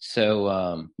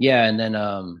so and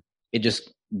then it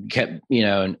just kept, you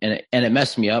know, and it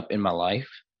messed me up in my life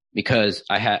because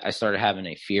I started having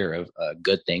a fear of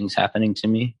good things happening to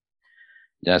me.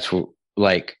 That's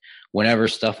like whenever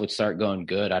stuff would start going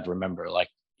good, I'd remember like,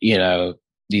 you know,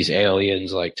 these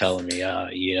aliens like telling me,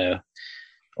 you know,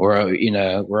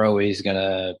 we're always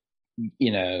gonna,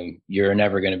 you know, you're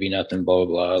never gonna be nothing, blah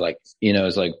blah blah. Like, you know,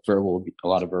 it's like a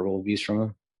lot of verbal abuse from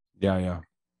them. Yeah.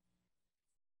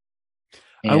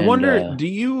 And, I wonder, do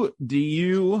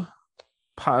you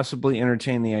possibly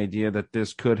entertain the idea that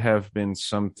this could have been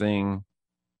something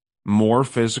more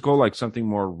physical, like something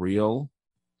more real?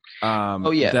 Yeah,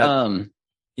 go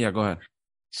ahead.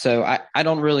 So I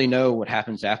don't really know what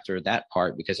happens after that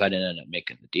part because I didn't end up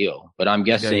making the deal. But I'm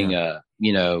guessing,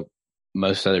 you know,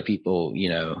 most other people, you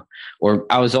know, or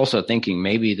I was also thinking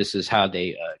maybe this is how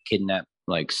they kidnap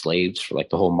like slaves for like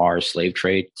the whole Mars slave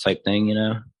trade type thing, you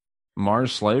know?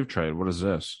 Mars slave trade. What is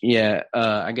this? Yeah,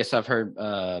 I guess I've heard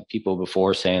people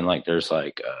before saying like there's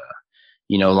like,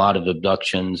 you know, a lot of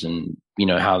abductions and, you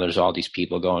know, how there's all these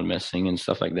people going missing and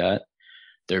stuff like that.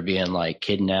 They're being like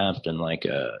kidnapped and like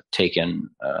taken,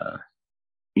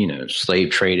 you know, slave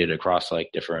traded across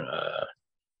like different,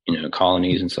 you know,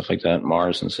 colonies and stuff like that,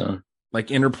 Mars and so.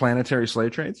 Like interplanetary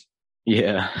slave trades?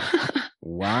 Yeah.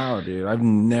 Wow, dude. I've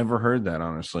never heard that,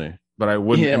 honestly. But I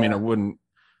wouldn't, I mean,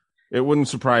 it wouldn't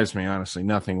surprise me, honestly.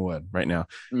 Nothing would right now.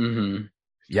 Mm-hmm.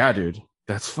 Yeah, dude.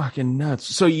 That's fucking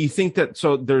nuts. So you think that,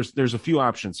 so there's a few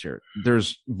options here.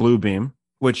 There's Bluebeam,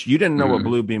 which you didn't know what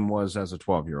Bluebeam was as a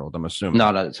 12-year-old, I'm assuming.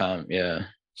 Not at the time, yeah.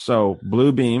 So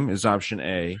Bluebeam is option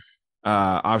A.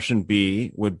 Option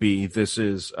B would be this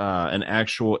is an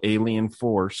actual alien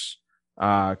force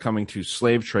coming to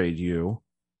slave trade you,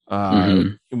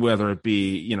 whether it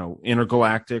be, you know,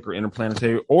 intergalactic or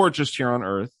interplanetary or just here on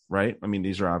Earth, right? I mean,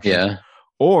 these are options. Yeah.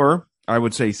 Or I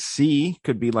would say C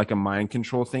could be like a mind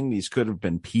control thing. These could have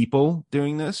been people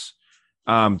doing this.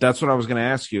 That's what I was going to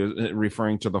ask you,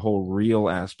 referring to the whole real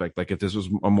aspect. Like if this was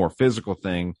a more physical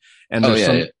thing and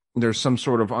there's some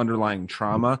sort of underlying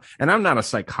trauma. And I'm not a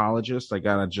psychologist. I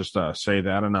got to just say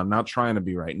that. And I'm not trying to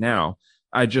be right now.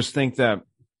 I just think that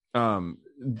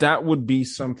that would be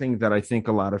something that I think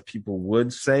a lot of people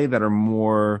would say that are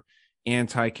more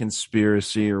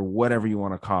anti-conspiracy or whatever you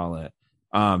want to call it.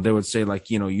 They would say like,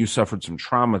 you know, you suffered some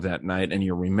trauma that night and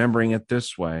you're remembering it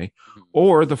this way.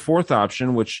 Or the fourth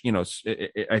option, which, you know,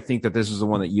 I think that this is the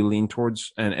one that you lean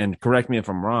towards, and correct me if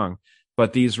I'm wrong,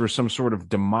 but these were some sort of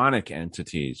demonic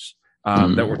entities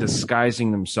that were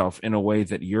disguising themselves in a way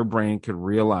that your brain could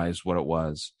realize what it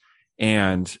was.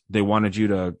 And they wanted you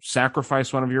to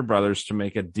sacrifice one of your brothers to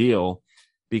make a deal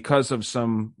because of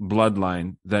some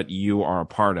bloodline that you are a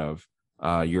part of.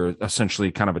 You're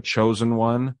essentially kind of a chosen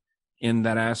one in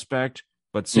that aspect,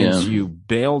 but since you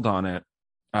bailed on it,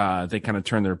 they kind of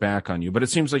turned their back on you. But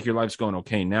it seems like your life's going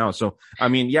okay now. So, I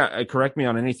mean, yeah, correct me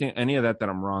on any of that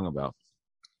I'm wrong about.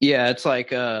 Yeah, it's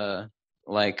like, so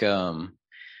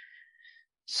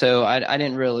I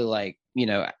didn't really like, you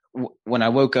know, when I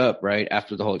woke up right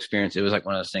after the whole experience, it was like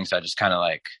one of those things I just kind of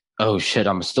like, oh shit,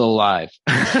 I'm still alive,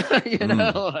 you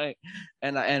know, like,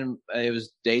 and it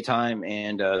was daytime,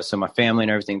 and so my family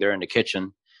and everything, they're in the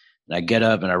kitchen, and I get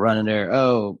up and I run in there.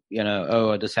 Oh, you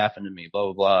know, this happened to me, blah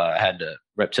blah blah. I had the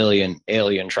reptilian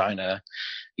alien trying to,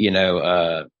 you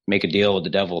know, make a deal with the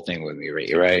devil thing with me,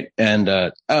 right? And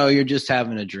oh, you're just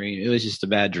having a dream. It was just a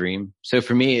bad dream. So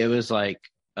for me, it was like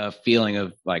a feeling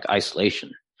of like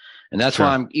isolation. And that's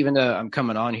why even though I'm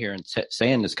coming on here and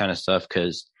saying this kind of stuff,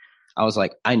 because I was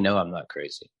like, I know I'm not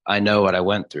crazy. I know what I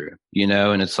went through,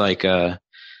 and it's like,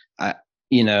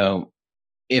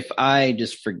 if I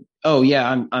just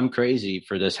I'm crazy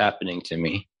for this happening to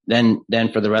me, then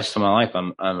for the rest of my life,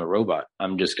 I'm a robot.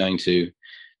 I'm just going to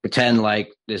pretend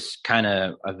like this kind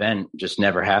of event just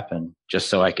never happened just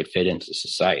so I could fit into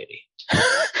society.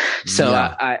 So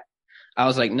yeah. I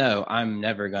was like, no, I'm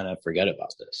never going to forget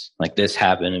about this. Like, this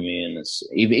happened to me, and this,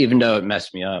 even though it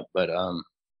messed me up, but,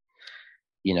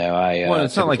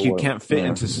 it's not like you can't fit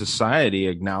into society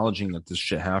acknowledging that this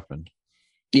shit happened.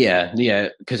 Yeah.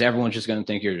 Because everyone's just going to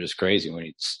think you're just crazy when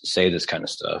you say this kind of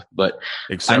stuff. But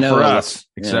except for us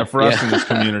in this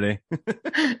community.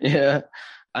 Yeah.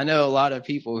 I know a lot of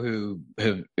people who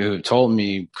told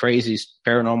me crazy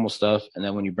paranormal stuff, and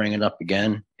then when you bring it up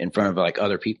again in front of like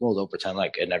other people, they'll pretend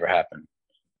like it never happened.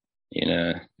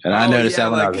 And I noticed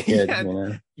that when I was a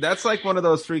kid. That's like one of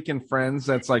those freaking friends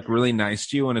that's like really nice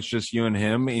to you, and it's just you and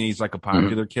him, and he's like a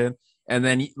popular kid. And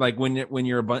then like when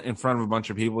you're in front of a bunch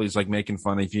of people, he's like making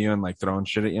fun of you and like throwing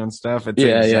shit at you and stuff. It's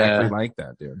exactly like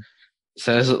that, dude.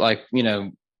 So it's like,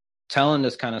 telling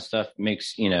this kind of stuff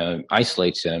makes,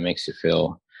 isolates you and makes you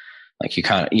feel like you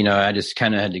kind of, I just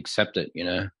kind of had to accept it,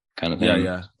 kind of thing.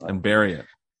 Yeah. And bury it.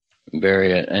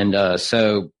 And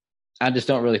so I just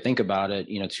don't really think about it,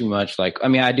 too much. Like, I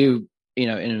mean, I do,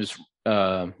 and it was,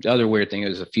 the other weird thing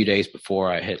is a few days before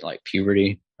I hit like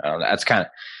puberty. I don't know.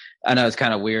 I know it's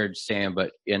kind of weird saying,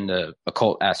 but in the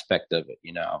occult aspect of it,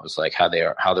 I was like how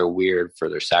they're weird for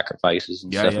their sacrifices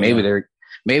and stuff. Maybe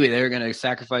they're going to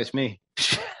sacrifice me.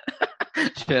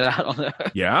 Shit, I don't know.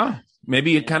 Yeah.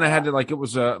 Maybe it kind of had to, like, it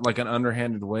was like an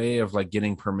underhanded way of like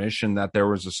getting permission that there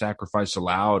was a sacrifice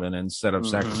allowed. And instead of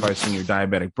sacrificing your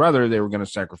diabetic brother, they were going to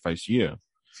sacrifice you.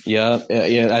 Yeah,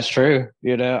 that's true.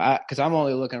 Because I'm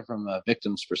only looking from a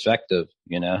victim's perspective,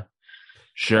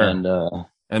 Sure.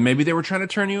 And maybe they were trying to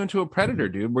turn you into a predator,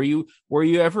 dude. Were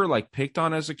you ever like picked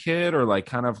on as a kid, or like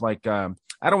kind of like, I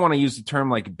don't want to use the term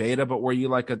like beta, but were you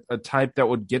like a type that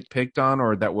would get picked on,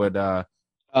 or that would,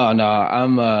 Oh no,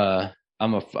 I'm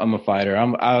a fighter.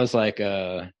 I was like,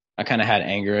 I kind of had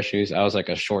anger issues. I was like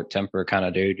a short temper kind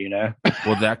of dude,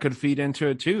 Well, that could feed into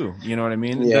it too. You know what I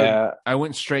mean? Yeah. I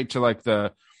went straight to like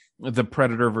the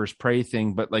predator versus prey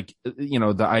thing, but like,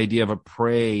 the idea of a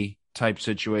prey type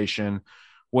situation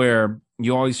where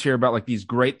you always hear about like these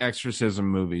great exorcism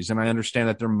movies. And I understand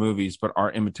that they're movies, but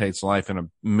art imitates life in a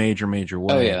major, major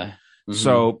way. Oh yeah. Mm-hmm.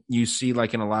 So you see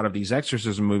like in a lot of these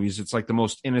exorcism movies, it's like the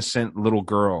most innocent little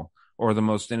girl or the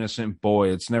most innocent boy.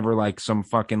 It's never like some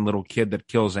fucking little kid that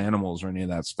kills animals or any of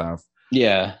that stuff.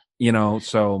 Yeah.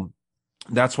 So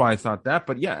that's why I thought that.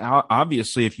 But yeah,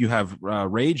 obviously if you have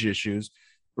rage issues,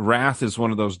 wrath is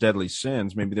one of those deadly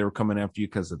sins. Maybe they were coming after you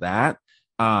because of that.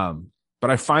 But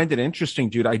I find it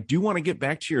interesting, dude. I do want to get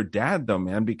back to your dad though,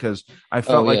 man, because I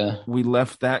felt we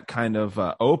left that kind of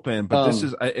open, but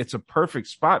it's a perfect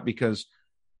spot because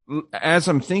as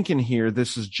I'm thinking here,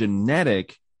 this is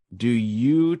genetic. Do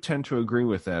you tend to agree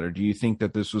with that? Or do you think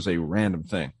that this was a random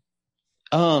thing?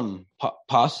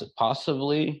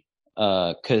 Possibly.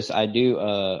 Cause I did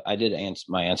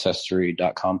my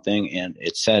ancestry.com thing, and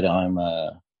it said I'm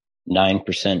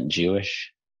 9%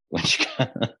 Jewish, which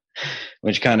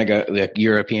kind of go like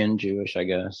European Jewish, I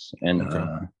guess. And,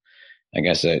 I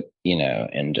guess that,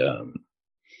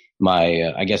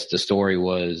 I guess the story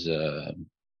was,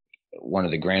 one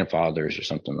of the grandfathers or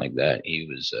something like that. He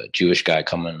was a Jewish guy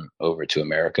coming over to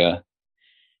America.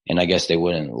 And I guess they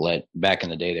wouldn't back in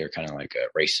the day, they were kind of like a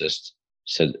racist,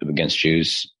 said against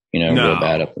Jews, real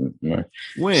bad up in north.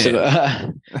 When? So,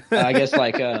 I guess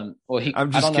like, I'm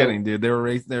just kidding, dude.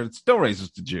 They're still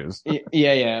racist to Jews.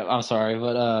 Yeah. I'm sorry.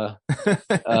 But,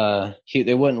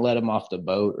 they wouldn't let him off the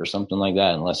boat or something like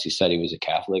that unless he said he was a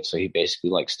Catholic. So he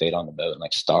basically like stayed on the boat and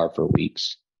like starved for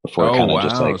weeks before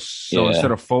just like, so instead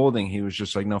of folding, he was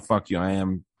just like, no, fuck you.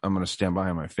 I'm going to stand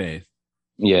by my faith.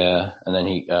 Yeah. And then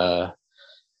he, got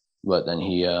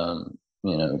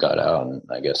out and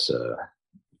I guess,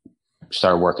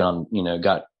 started working on,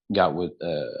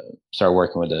 started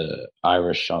working with the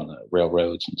Irish on the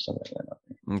railroads and stuff like that.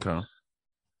 Okay.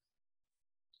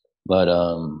 But,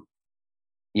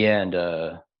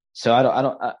 so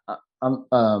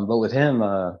but with him,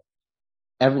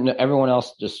 everyone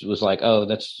else just was like, oh,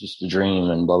 that's just a dream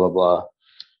and blah, blah, blah.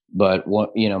 But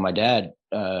my dad,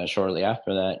 shortly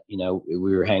after that,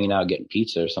 we were hanging out getting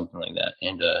pizza or something like that.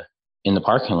 And, in the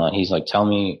parking lot, he's like, tell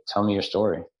me your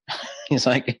story. He's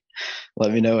like,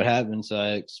 let me know what happened. So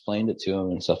I explained it to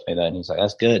him and stuff like that. And he's like,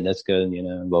 that's good. Blah,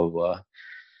 blah, blah.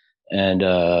 And,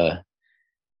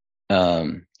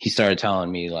 he started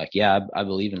telling me like, yeah, I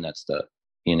believe in that stuff,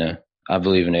 I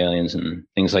believe in aliens and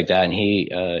things like that. And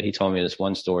he told me this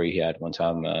one story he had one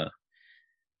time,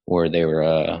 where they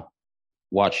were,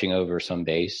 watching over some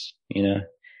base,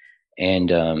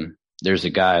 and, there's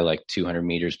a guy like 200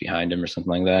 meters behind him or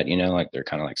something like that, like they're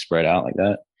kind of like spread out like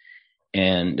that.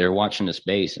 And they're watching this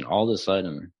base, and all of a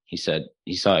sudden he said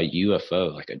he saw a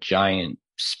UFO, like a giant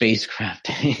spacecraft,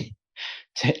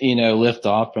 lift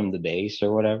off from the base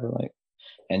or whatever, like,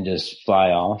 and just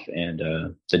fly off.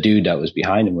 And the dude that was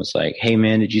behind him was like, "Hey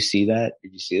man, did you see that?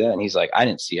 Did you see that?" And he's like, "I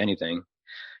didn't see anything,"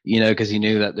 because he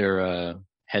knew that their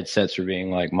headsets were being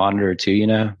like monitored too.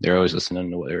 They're always listening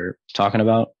to what they're talking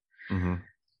about. Mm-hmm.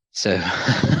 So,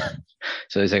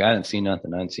 so he's like, "I didn't see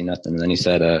nothing. I didn't see nothing." And then he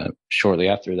said, shortly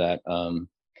after that,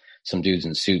 some dudes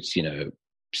in suits,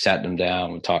 sat them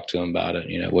down and talked to him about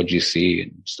it. What'd you see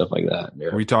and stuff like that.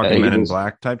 Are we talking Men in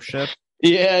Black type shit?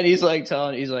 Yeah, and he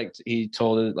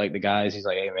told it like the guys, he's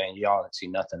like, "Hey man, y'all didn't see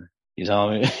nothing." You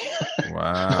telling me?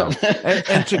 Wow.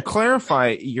 and to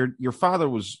clarify, your father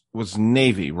was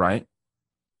Navy, right?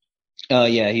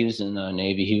 Yeah, he was in the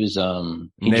Navy. He was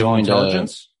he Naval joined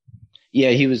intelligence.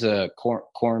 Yeah, he was a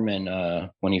corpsman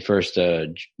when he first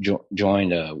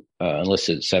joined,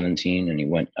 enlisted at 17, and he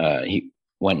went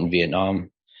in Vietnam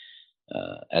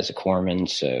as a corpsman.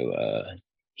 So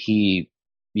he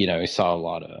saw a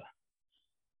lot of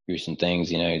gruesome things.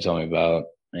 He told me about,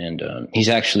 and he's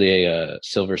actually a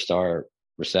Silver Star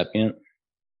recipient.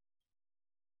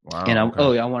 Wow. And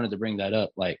okay. I wanted to bring that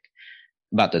up, like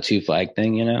about the 2 flag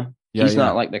thing. Yeah, he's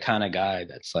not like the kind of guy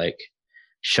that's like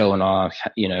showing off,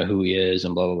 who he is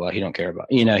and blah, blah, blah. He don't care about,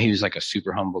 he was like a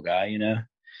super humble guy,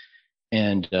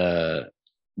 and,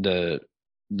 the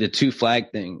 2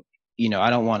 flag thing,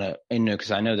 I don't want to, cause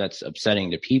I know that's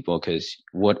upsetting to people. Cause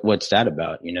what's that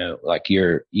about? Like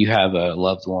you have a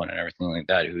loved one and everything like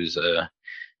that, who's a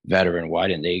veteran. Why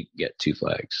didn't they get 2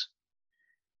 flags?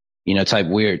 Type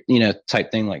weird,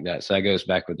 type thing like that. So that goes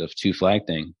back with the 2 flag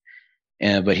thing.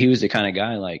 But he was the kind of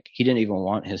guy, like, he didn't even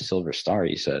want his Silver Star,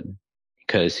 he said,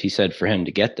 because he said for him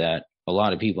to get that, a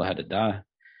lot of people had to die,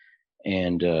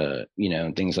 and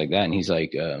things like that. And he's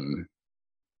like,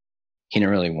 he didn't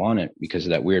really want it because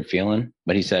of that weird feeling,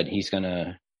 but he said he's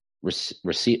gonna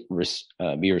receive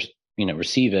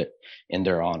it in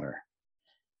their honor,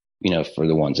 for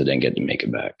the ones that didn't get to make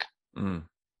it back. Mm.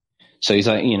 So he's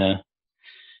like, he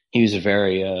was a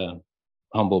very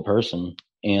humble person,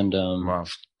 and wow.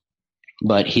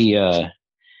 But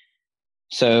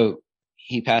so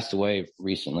he passed away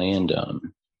recently, and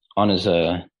on his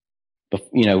I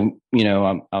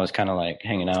was kind of like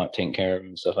hanging out, taking care of him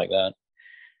and stuff like that.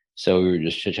 So we were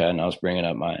just chit chatting. I was bringing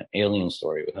up my alien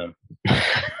story with him,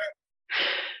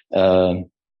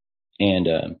 and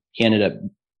he ended up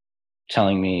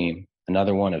telling me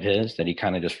another one of his that he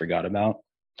kind of just forgot about,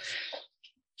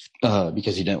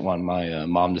 because he didn't want my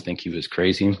mom to think he was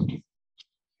crazy,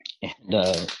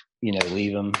 and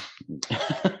leave him,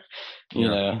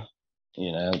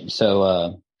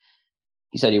 So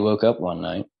he said he woke up one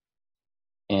night,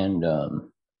 and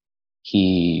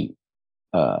he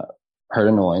heard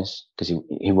a noise, because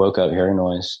he woke up, heard a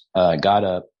noise, got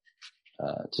up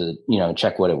to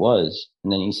check what it was,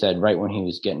 and then he said right when he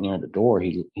was getting near the door,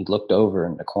 he looked over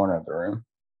in the corner of the room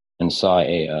and saw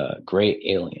a gray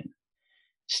alien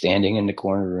standing in the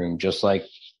corner of the room, just like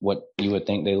what you would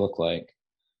think they look like.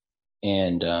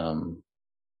 And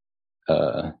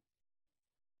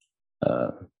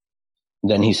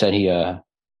then he said he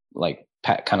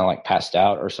kind of like passed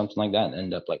out or something like that, and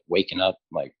ended up like waking up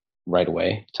like right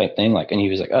away type thing. Like, and he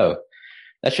was like, "Oh,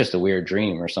 that's just a weird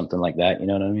dream," or something like that. You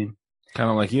know what I mean?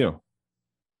 Kind of like you.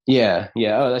 Yeah.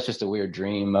 Oh, that's just a weird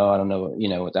dream. Oh, I don't know,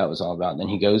 what that was all about. And then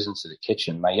he goes into the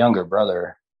kitchen. My younger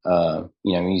brother,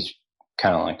 he's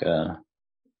kind of like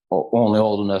only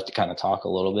old enough to kind of talk a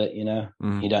little bit,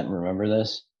 He doesn't remember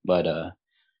this, but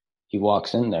he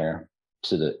walks in there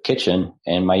to the kitchen,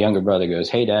 and my younger brother goes,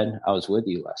 "Hey Dad, I was with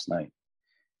you last night."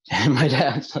 And my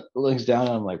dad looks down,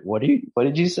 and I'm like, what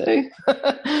did you say?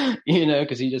 Cause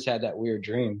he just had that weird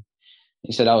dream.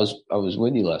 He said, I was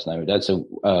with you last night. Dad said,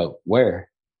 where?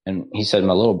 And he said,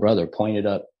 my little brother pointed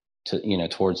up to,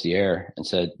 towards the air and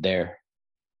said, "There."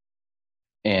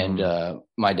 And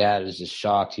my dad was just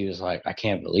shocked. He was like, "I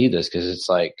can't believe this," because it's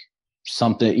like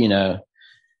something,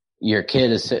 your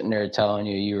kid is sitting there telling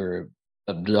you were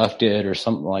abducted or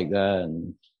something like that,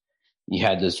 and you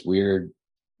had this weird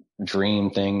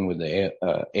dream thing with the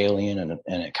alien, and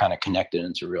it kind of connected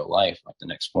into real life like the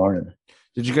next morning.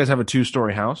 Did you guys have a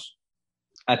 2-story house?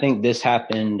 I think this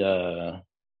happened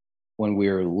when we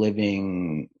were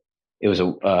living. It was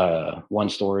a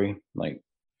 1-story, like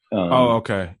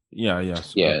Okay. Yeah.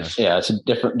 Yes. Yeah. Okay. Yeah. It's a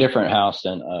different house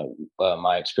than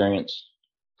my experience.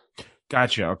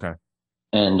 Gotcha. Okay.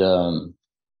 And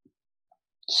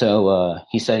so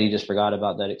he said he just forgot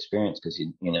about that experience because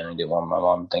he didn't want my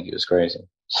mom to think he was crazy.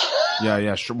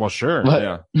 Yeah. Sure. Well, sure. But,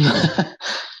 yeah.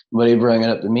 But he brought it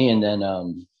up to me, and then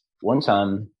one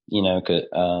time, I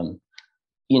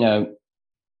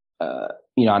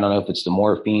don't know if it's the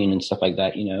morphine and stuff like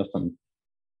that, from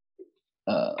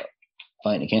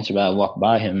fighting cancer. But I walked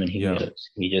by him, and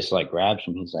he just like grabs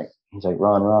him. He's like,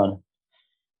 run.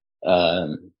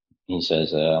 He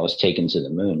says, I was taken to the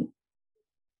moon.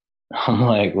 I'm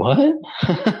like, what?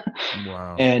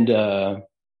 Wow. And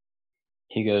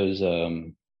he goes,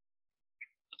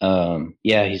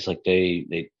 yeah, he's like,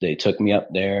 they took me up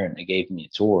there and they gave me a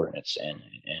tour, and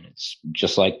it's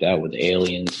just like that with the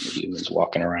aliens and the humans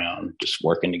walking around, just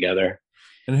working together.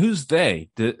 And who's they?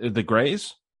 The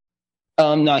Greys?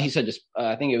 No, he said just,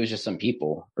 I think it was just some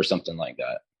people or something like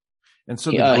that. And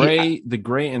so the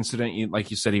Gray incident,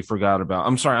 like you said, he forgot about.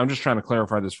 I'm sorry, I'm just trying to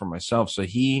clarify this for myself. So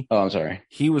I'm sorry.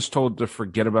 He was told to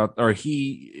forget about, or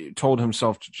he told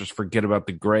himself to just forget about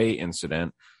the Gray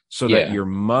incident, so that your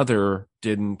mother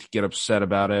didn't get upset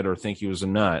about it or think he was a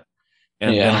nut.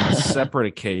 And then on a separate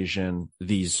occasion,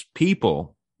 these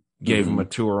people gave him a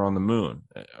tour on the moon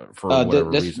for whatever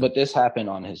reason. But this happened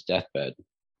on his deathbed,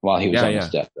 while he was on his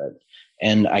deathbed.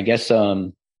 And I guess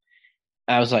I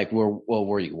was like, well,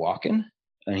 were you walking?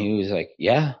 And he was like,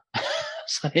 yeah. I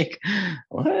was like,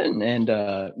 what? And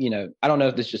I don't know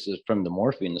if this just is from the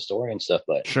morphine, the story and stuff,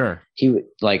 but sure. He would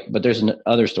but there's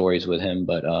other stories with him,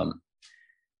 but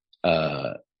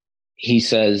he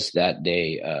says that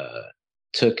they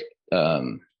took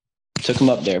him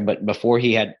up there, but before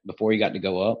he got to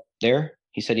go up there,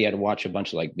 he said he had to watch a bunch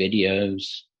of like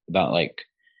videos about like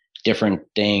different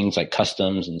things, like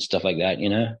customs and stuff like that,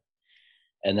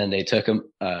 and then they took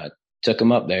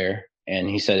him up there, and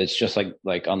he said it's just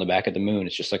like on the back of the moon,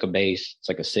 it's just like a base, it's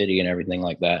like a city and everything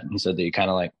like that. And he said they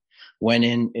kind of like went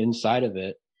inside of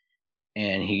it,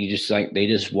 and he just they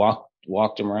just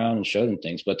walked him around and showed him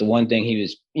things. But the one thing he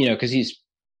was, because he's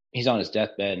on his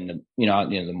deathbed, and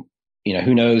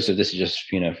who knows if this is just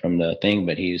from the thing,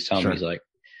 but he was telling me, he's like,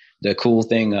 the cool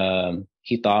thing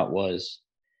he thought was,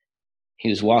 he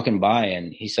was walking by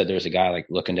and he said there's a guy like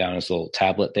looking down his little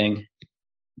tablet thing,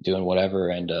 doing whatever,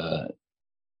 and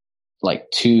like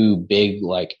two big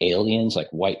like aliens, like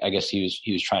white, I guess he was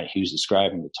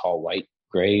describing the tall white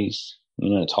Greys,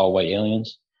 the tall white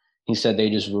aliens. He said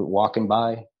they just were walking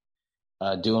by,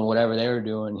 doing whatever they were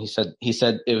doing. He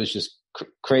said it was just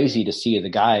crazy to see the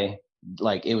guy,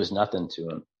 like it was nothing to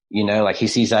him, like he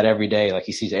sees that every day, like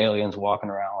he sees aliens walking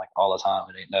around like all the time.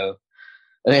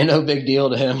 It ain't no big deal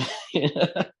to him.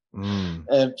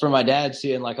 And for my dad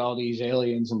seeing like all these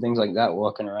aliens and things like that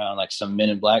walking around, like some Men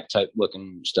in Black type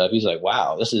looking stuff, he's like,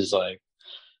 wow, this is like.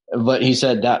 But he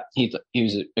said that he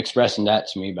was expressing that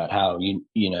to me about how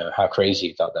how crazy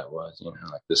he thought that was.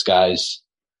 Like this guy's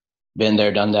been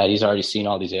there, done that. He's already seen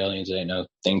all these aliens. It ain't no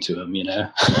thing to him,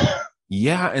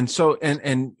 Yeah, and so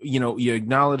and you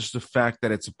acknowledge the fact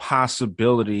that it's a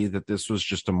possibility that this was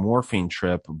just a morphine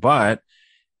trip, but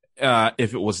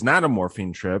if it was not a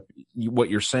morphine trip, what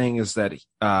you're saying is that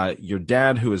your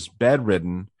dad, who is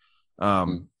bedridden,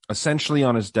 essentially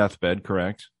on his deathbed,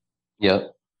 correct?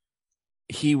 Yep.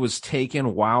 He was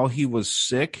taken while he was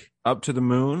sick up to the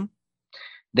moon.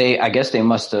 I guess they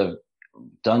must have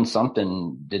done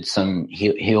something,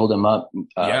 healed him up.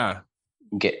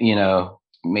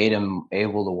 Made him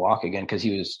able to walk again, because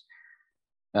he was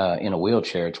in a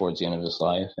wheelchair towards the end of his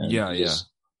life. And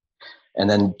and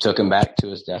then took him back to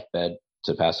his deathbed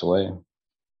to pass away.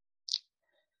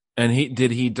 And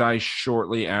did he die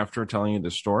shortly after telling you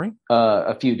the story?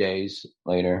 A few days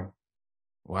later.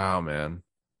 Wow, man.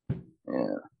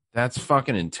 Yeah. That's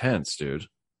fucking intense, dude.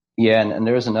 Yeah, and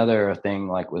there was another thing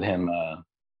like with him.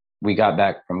 We got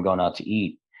back from going out to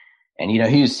eat, and he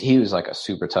was like a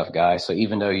super tough guy. So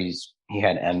even though he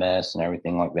had MS and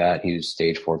everything like that, he was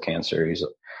stage 4 cancer.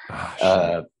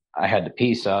 I had to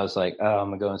pee, so I was like, oh, I'm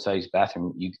gonna go inside his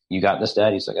bathroom. You got this,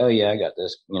 Dad? He's like, oh yeah, I got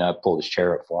this. I pulled his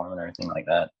chair up for him and everything like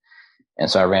that.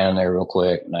 And so I ran in there real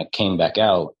quick, and I came back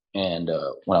out. And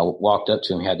when I walked up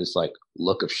to him, he had this like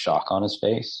look of shock on his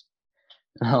face.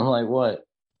 And I'm like, what?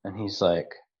 And he's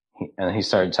like, and he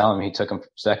started telling me, he took him a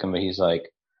second, but he's like,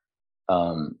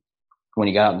 when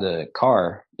he got out of the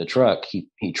car, the truck,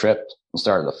 he tripped and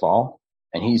started to fall.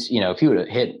 And he's, if he would have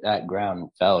hit that ground and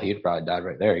fell, he'd probably died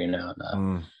right there,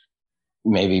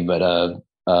 maybe. But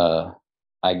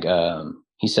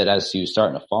he said as he was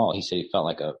starting to fall, he said he felt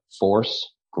like a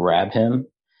force grab him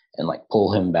and like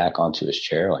pull him back onto his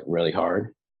chair, like really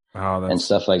hard. and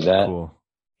stuff like that. Cool.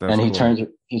 And he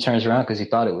turns around because he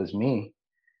thought it was me.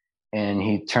 And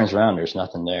he turns around, there's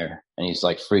nothing there. And he's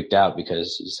like freaked out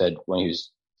because he said when he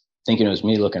was thinking it was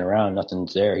me looking around,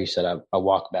 nothing's there. He said, I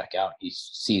walk back out. He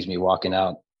sees me walking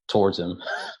out towards him,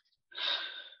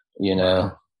 you know.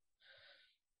 Wow.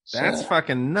 That's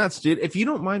fucking nuts, dude. If you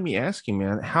don't mind me asking,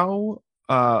 man, how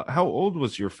old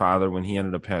was your father when he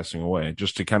ended up passing away?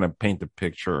 Just to kind of paint the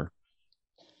picture.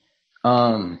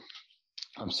 I'm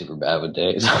super bad with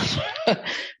days,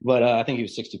 but I think he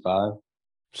was 65.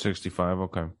 65.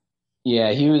 Okay.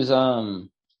 Yeah, he was.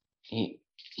 He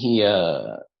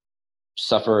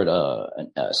suffered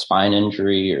a spine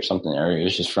injury or something, or it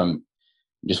was just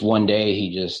one day.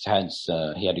 He just had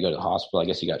to go to the hospital. I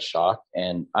guess he got shocked,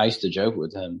 and I used to joke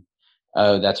with him,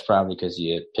 "Oh, that's probably because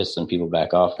you had pissed some people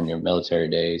back off in your military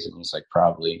days." And he's like,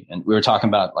 "Probably." And we were talking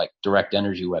about like direct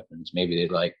energy weapons. Maybe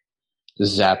they'd like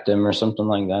zap them or something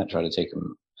like that. Try to take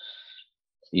him,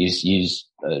 use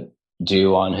a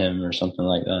dew on him or something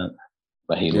like that.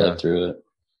 But he lived through it.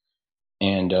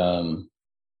 And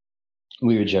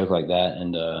we would joke like that.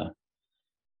 And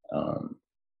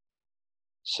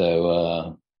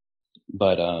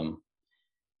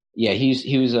yeah,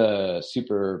 he was a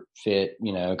super fit,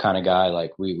 you know, kind of guy.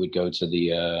 Like we would go to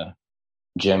the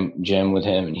gym with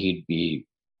him, and he'd be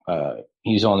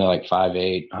he's only like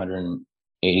 5'8",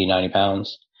 180, 90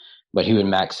 pounds, but he would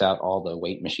max out all the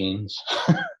weight machines.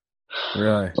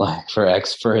 Really? Like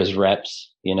for his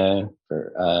reps, you know,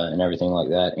 and everything like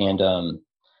that. And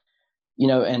you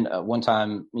know, and one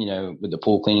time, you know, with the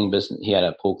pool cleaning business, he had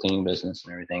a pool cleaning business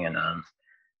and everything. And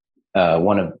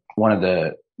one of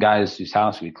the guys whose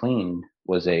house we cleaned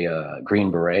was a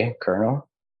Green Beret colonel,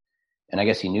 and I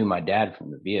guess he knew my dad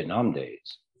from the Vietnam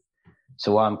days.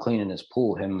 So while I'm cleaning his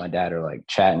pool, him and my dad are like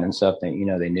chatting and stuff. They, you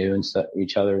know, they knew and stuff,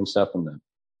 each other and stuff in the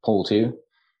pool too.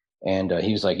 And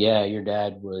he was like, "Yeah, your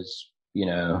dad was, you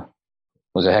know,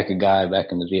 was a heck of a guy back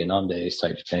in the Vietnam days,"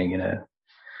 type of thing, you know.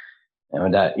 And my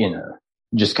dad, you know,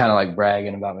 just kind of like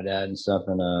bragging about my dad and stuff.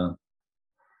 And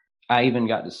I even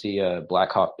got to see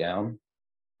Black Hawk Down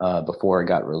before it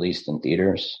got released in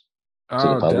theaters to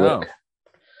the public. Dope.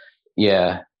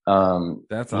 Yeah.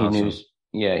 That's awesome.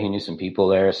 He knew some people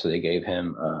there, so they gave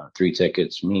him 3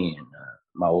 tickets. Me and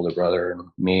my older brother and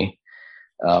me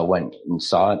went and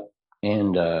saw it.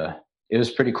 And it was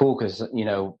pretty cool because, you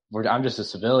know, I'm just a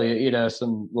civilian, you know,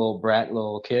 some little brat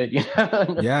little kid, you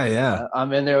know. Yeah.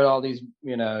 I'm in there with all these,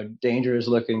 you know, dangerous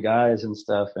looking guys and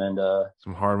stuff. And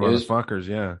some hard motherfuckers,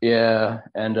 yeah. Yeah.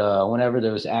 And whenever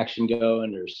there was action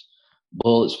going, there's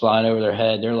bullets flying over their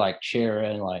head, they're like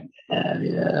cheering, like,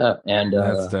 yeah. And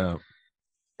that's dope.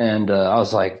 And I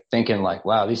was like thinking, like,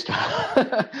 wow, these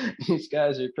guys, these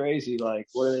guys are crazy. Like,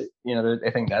 what are they, you know,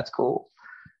 they think that's cool.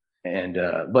 And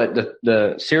but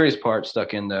the serious part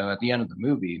stuck in though at the end of the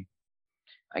movie,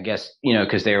 I guess, you know,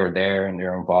 because they were there and they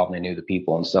were involved and they knew the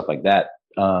people and stuff like that.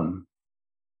 You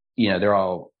know, they're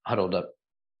all huddled up,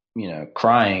 you know,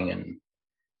 crying, and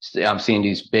I'm seeing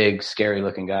these big, scary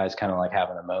looking guys kind of like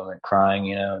having a moment, crying,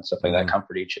 you know, and stuff like that,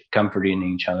 comforting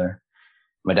each other.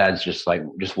 My dad's just like,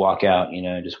 just walk out, you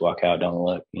know, just walk out, don't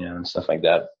look, you know, and stuff like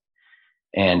that.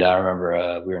 And I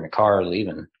remember we were in a car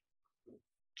leaving.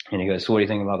 And he goes, "So what do you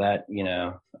think about that? You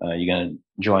know, you going to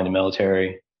join the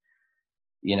military,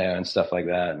 you know, and stuff like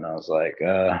that?" And I was like,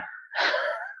 I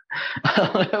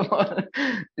don't want to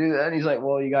do that. And he's like,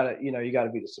 "Well, you gotta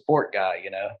be the support guy,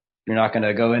 you know, you're not going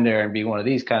to go in there and be one of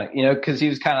these kind of, you know," cause he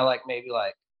was kind of like, maybe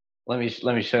like, let me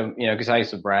show, you know, cause I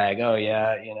used to brag, "Oh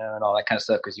yeah," you know, and all that kind of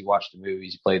stuff. Cause you watched the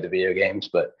movies, you played the video games,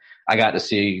 but I got to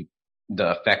see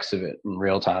the effects of it in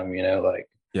real time, you know, like,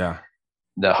 yeah.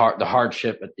 The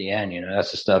hardship at the end, you know,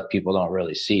 that's the stuff people don't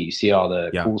really see. You see all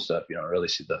the cool stuff. You don't really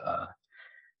see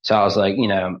so I was like, you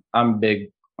know, I'm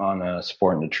big on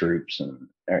supporting the troops, and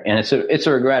it's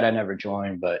a regret I never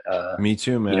joined, but me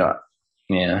too, man. You know,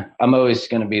 yeah, I'm always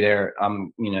going to be there.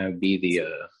 I'm, you know, be the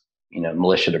you know,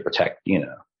 militia to protect, you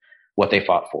know, what they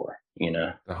fought for, you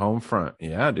know, the home front.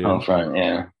 Yeah, dude. Home front.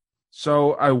 Yeah.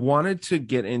 So I wanted to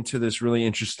get into this really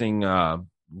interesting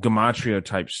gematria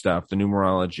type stuff, the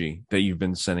numerology that you've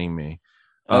been sending me.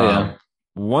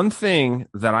 One thing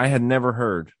that I had never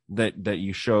heard that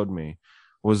you showed me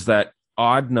was that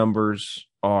odd numbers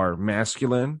are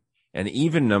masculine and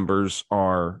even numbers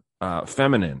are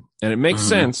feminine. And it makes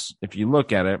sense if you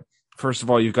look at it. First of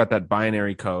all, you've got that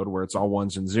binary code where it's all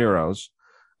ones and zeros,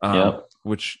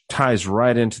 which ties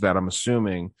right into that, I'm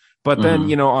assuming. But then,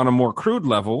 you know, on a more crude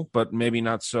level, but maybe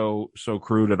not so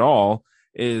crude at all,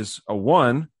 is a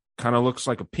 1 kind of looks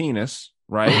like a penis,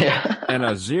 right? Yeah. And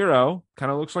a 0 kind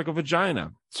of looks like a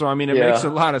vagina. So, I mean, it makes a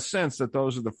lot of sense that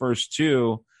those are the first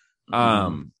two.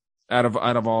 out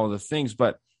of all of the things.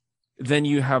 But then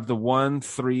you have the 1,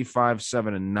 3, 5,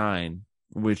 7, and 9,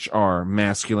 which are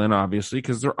masculine, obviously,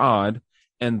 because they're odd.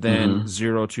 And then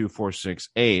 0, 2, 4, 6,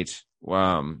 8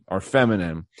 are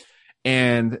feminine.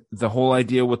 And the whole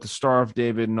idea with the Star of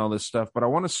David and all this stuff. But I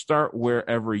want to start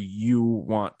wherever you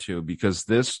want to, because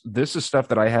this is stuff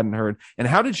that I hadn't heard. And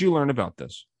how did you learn about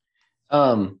this?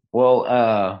 This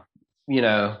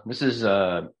is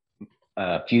a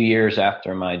few years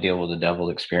after my Deal with the Devil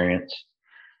experience.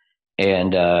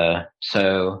 And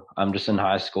so I'm just in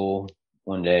high school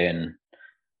one day, and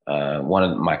one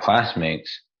of my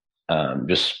classmates hey,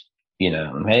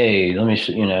 let me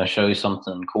show you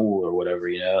something cool or whatever,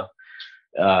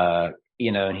 and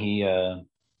he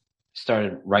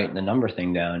started writing the number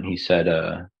thing down. He said,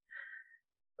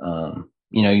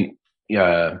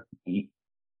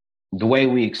 the way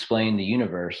we explain the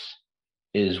universe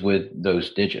is with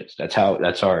those digits. That's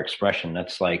our expression.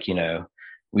 That's like,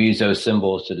 we use those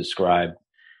symbols to describe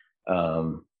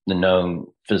the known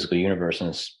physical universe, and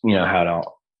it's, how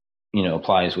it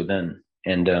applies within.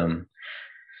 And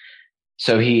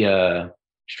so he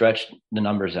stretched the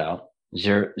numbers out,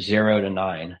 0 to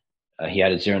 9. He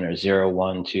added 0 in there, 0,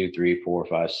 1, 2, 3, 4,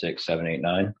 5, 6, 7, 8,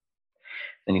 9.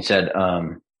 And he said,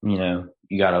 you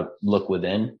got to look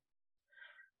within.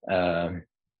 You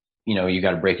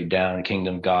got to break it down. The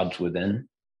kingdom of God's within.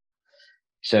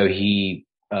 So he,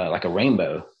 like a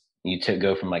rainbow, you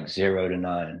go from like 0 to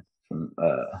 9, from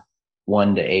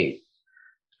 1 to 8.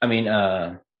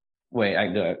 0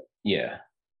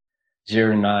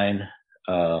 to 9,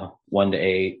 1 to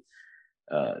 8,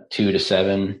 2 to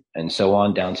 7, and so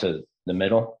on down to the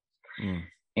middle.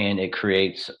 And it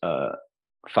creates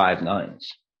 5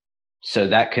 nines. So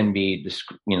that can be,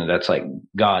 that's like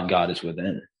God is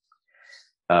within.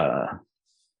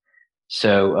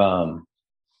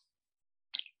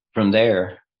 From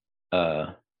there,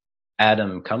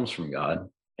 Adam comes from God,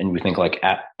 and we think like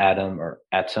Adam or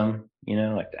atom,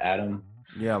 like the atom.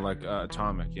 Yeah, like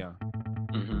atomic, yeah.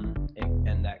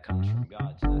 And that comes from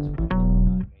God, so that's what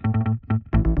God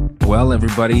made. Well,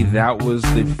 everybody, that was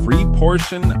the free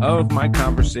portion of my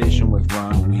conversation with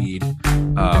Ron Weed.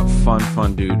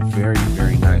 Fun dude, very,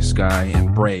 very nice guy,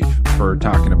 and brave for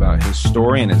talking about his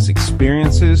story and his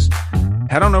experiences.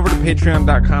 Head on over to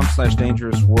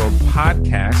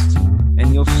patreon.com/dangerousworldpodcast,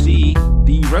 and you'll see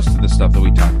the rest of the stuff that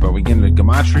we talked about. We get into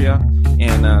gematria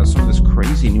and some of this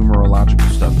crazy numerological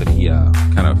stuff that he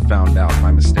kind of found out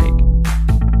by mistake.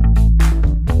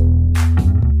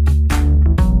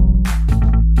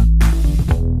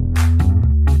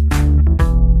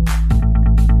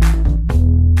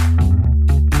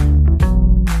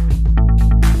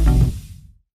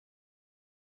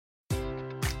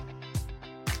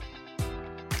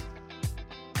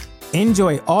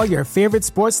 Enjoy all your favorite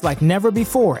sports like never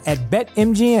before at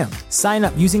BetMGM. Sign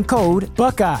up using code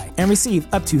Buckeye and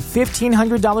receive up to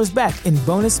 $1,500 back in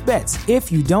bonus bets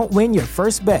if you don't win your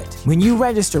first bet. When you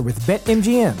register with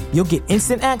BetMGM, you'll get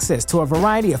instant access to a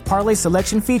variety of parlay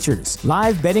selection features,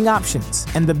 live betting options,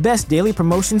 and the best daily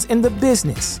promotions in the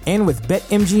business. And with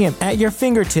BetMGM at your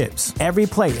fingertips, every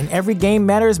play and every game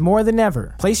matters more than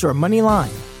ever. Place your money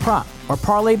line, prop, or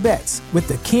parlay bets with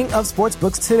the king of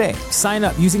sportsbooks today. Sign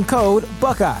up using code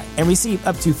Buckeye and receive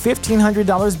up to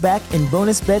 $1,500 back in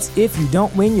bonus bets if you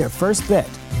don't win your first bet.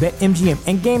 BetMGM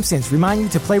and GameSense remind you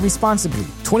to play responsibly.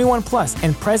 21 plus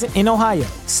and present in Ohio,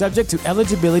 subject to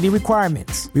eligibility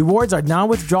requirements. Rewards are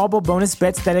non-withdrawable bonus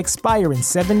bets that expire in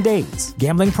 7 days.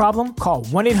 Gambling problem? Call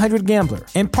 1-800-GAMBLER.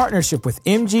 In partnership with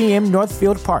MGM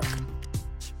Northfield Park.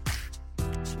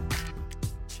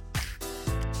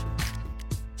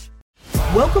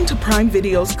 Welcome to Prime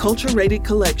Video's Culture-Rated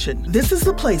Collection. This is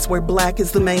the place where Black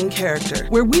is the main character,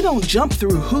 where we don't jump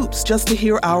through hoops just to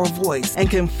hear our voice, and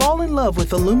can fall in love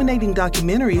with illuminating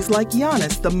documentaries like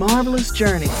Giannis, The Marvelous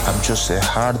Journey. I'm just a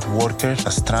hard worker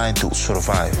that's trying to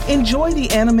survive. Enjoy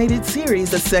the animated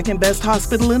series, The Second Best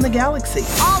Hospital in the Galaxy.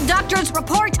 All doctors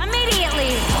report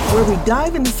immediately! Where we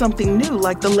dive into something new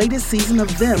like the latest season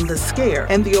of Them, The Scare,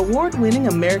 and the award-winning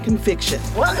American Fiction.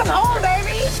 Welcome home,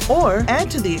 baby! Or add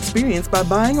to the experience by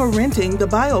buying or renting the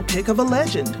biopic of a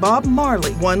legend, Bob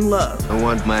Marley, One Love. I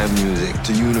want my music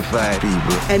to unify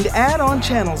people. And add on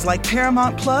channels like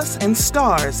Paramount Plus and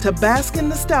Stars to bask in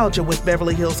nostalgia with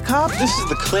Beverly Hills Cop. This is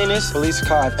the cleanest police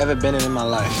car I've ever been in my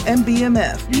life. And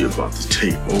BMF. You're about to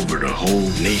take over the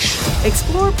whole nation.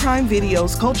 Explore Prime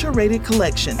Video's Culture-Rated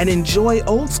Collection and enjoy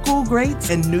old school greats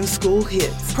and new school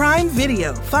hits. Prime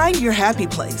Video. Find your happy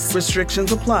place.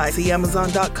 Restrictions apply. See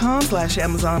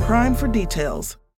Amazon.com/Amazon Prime for details.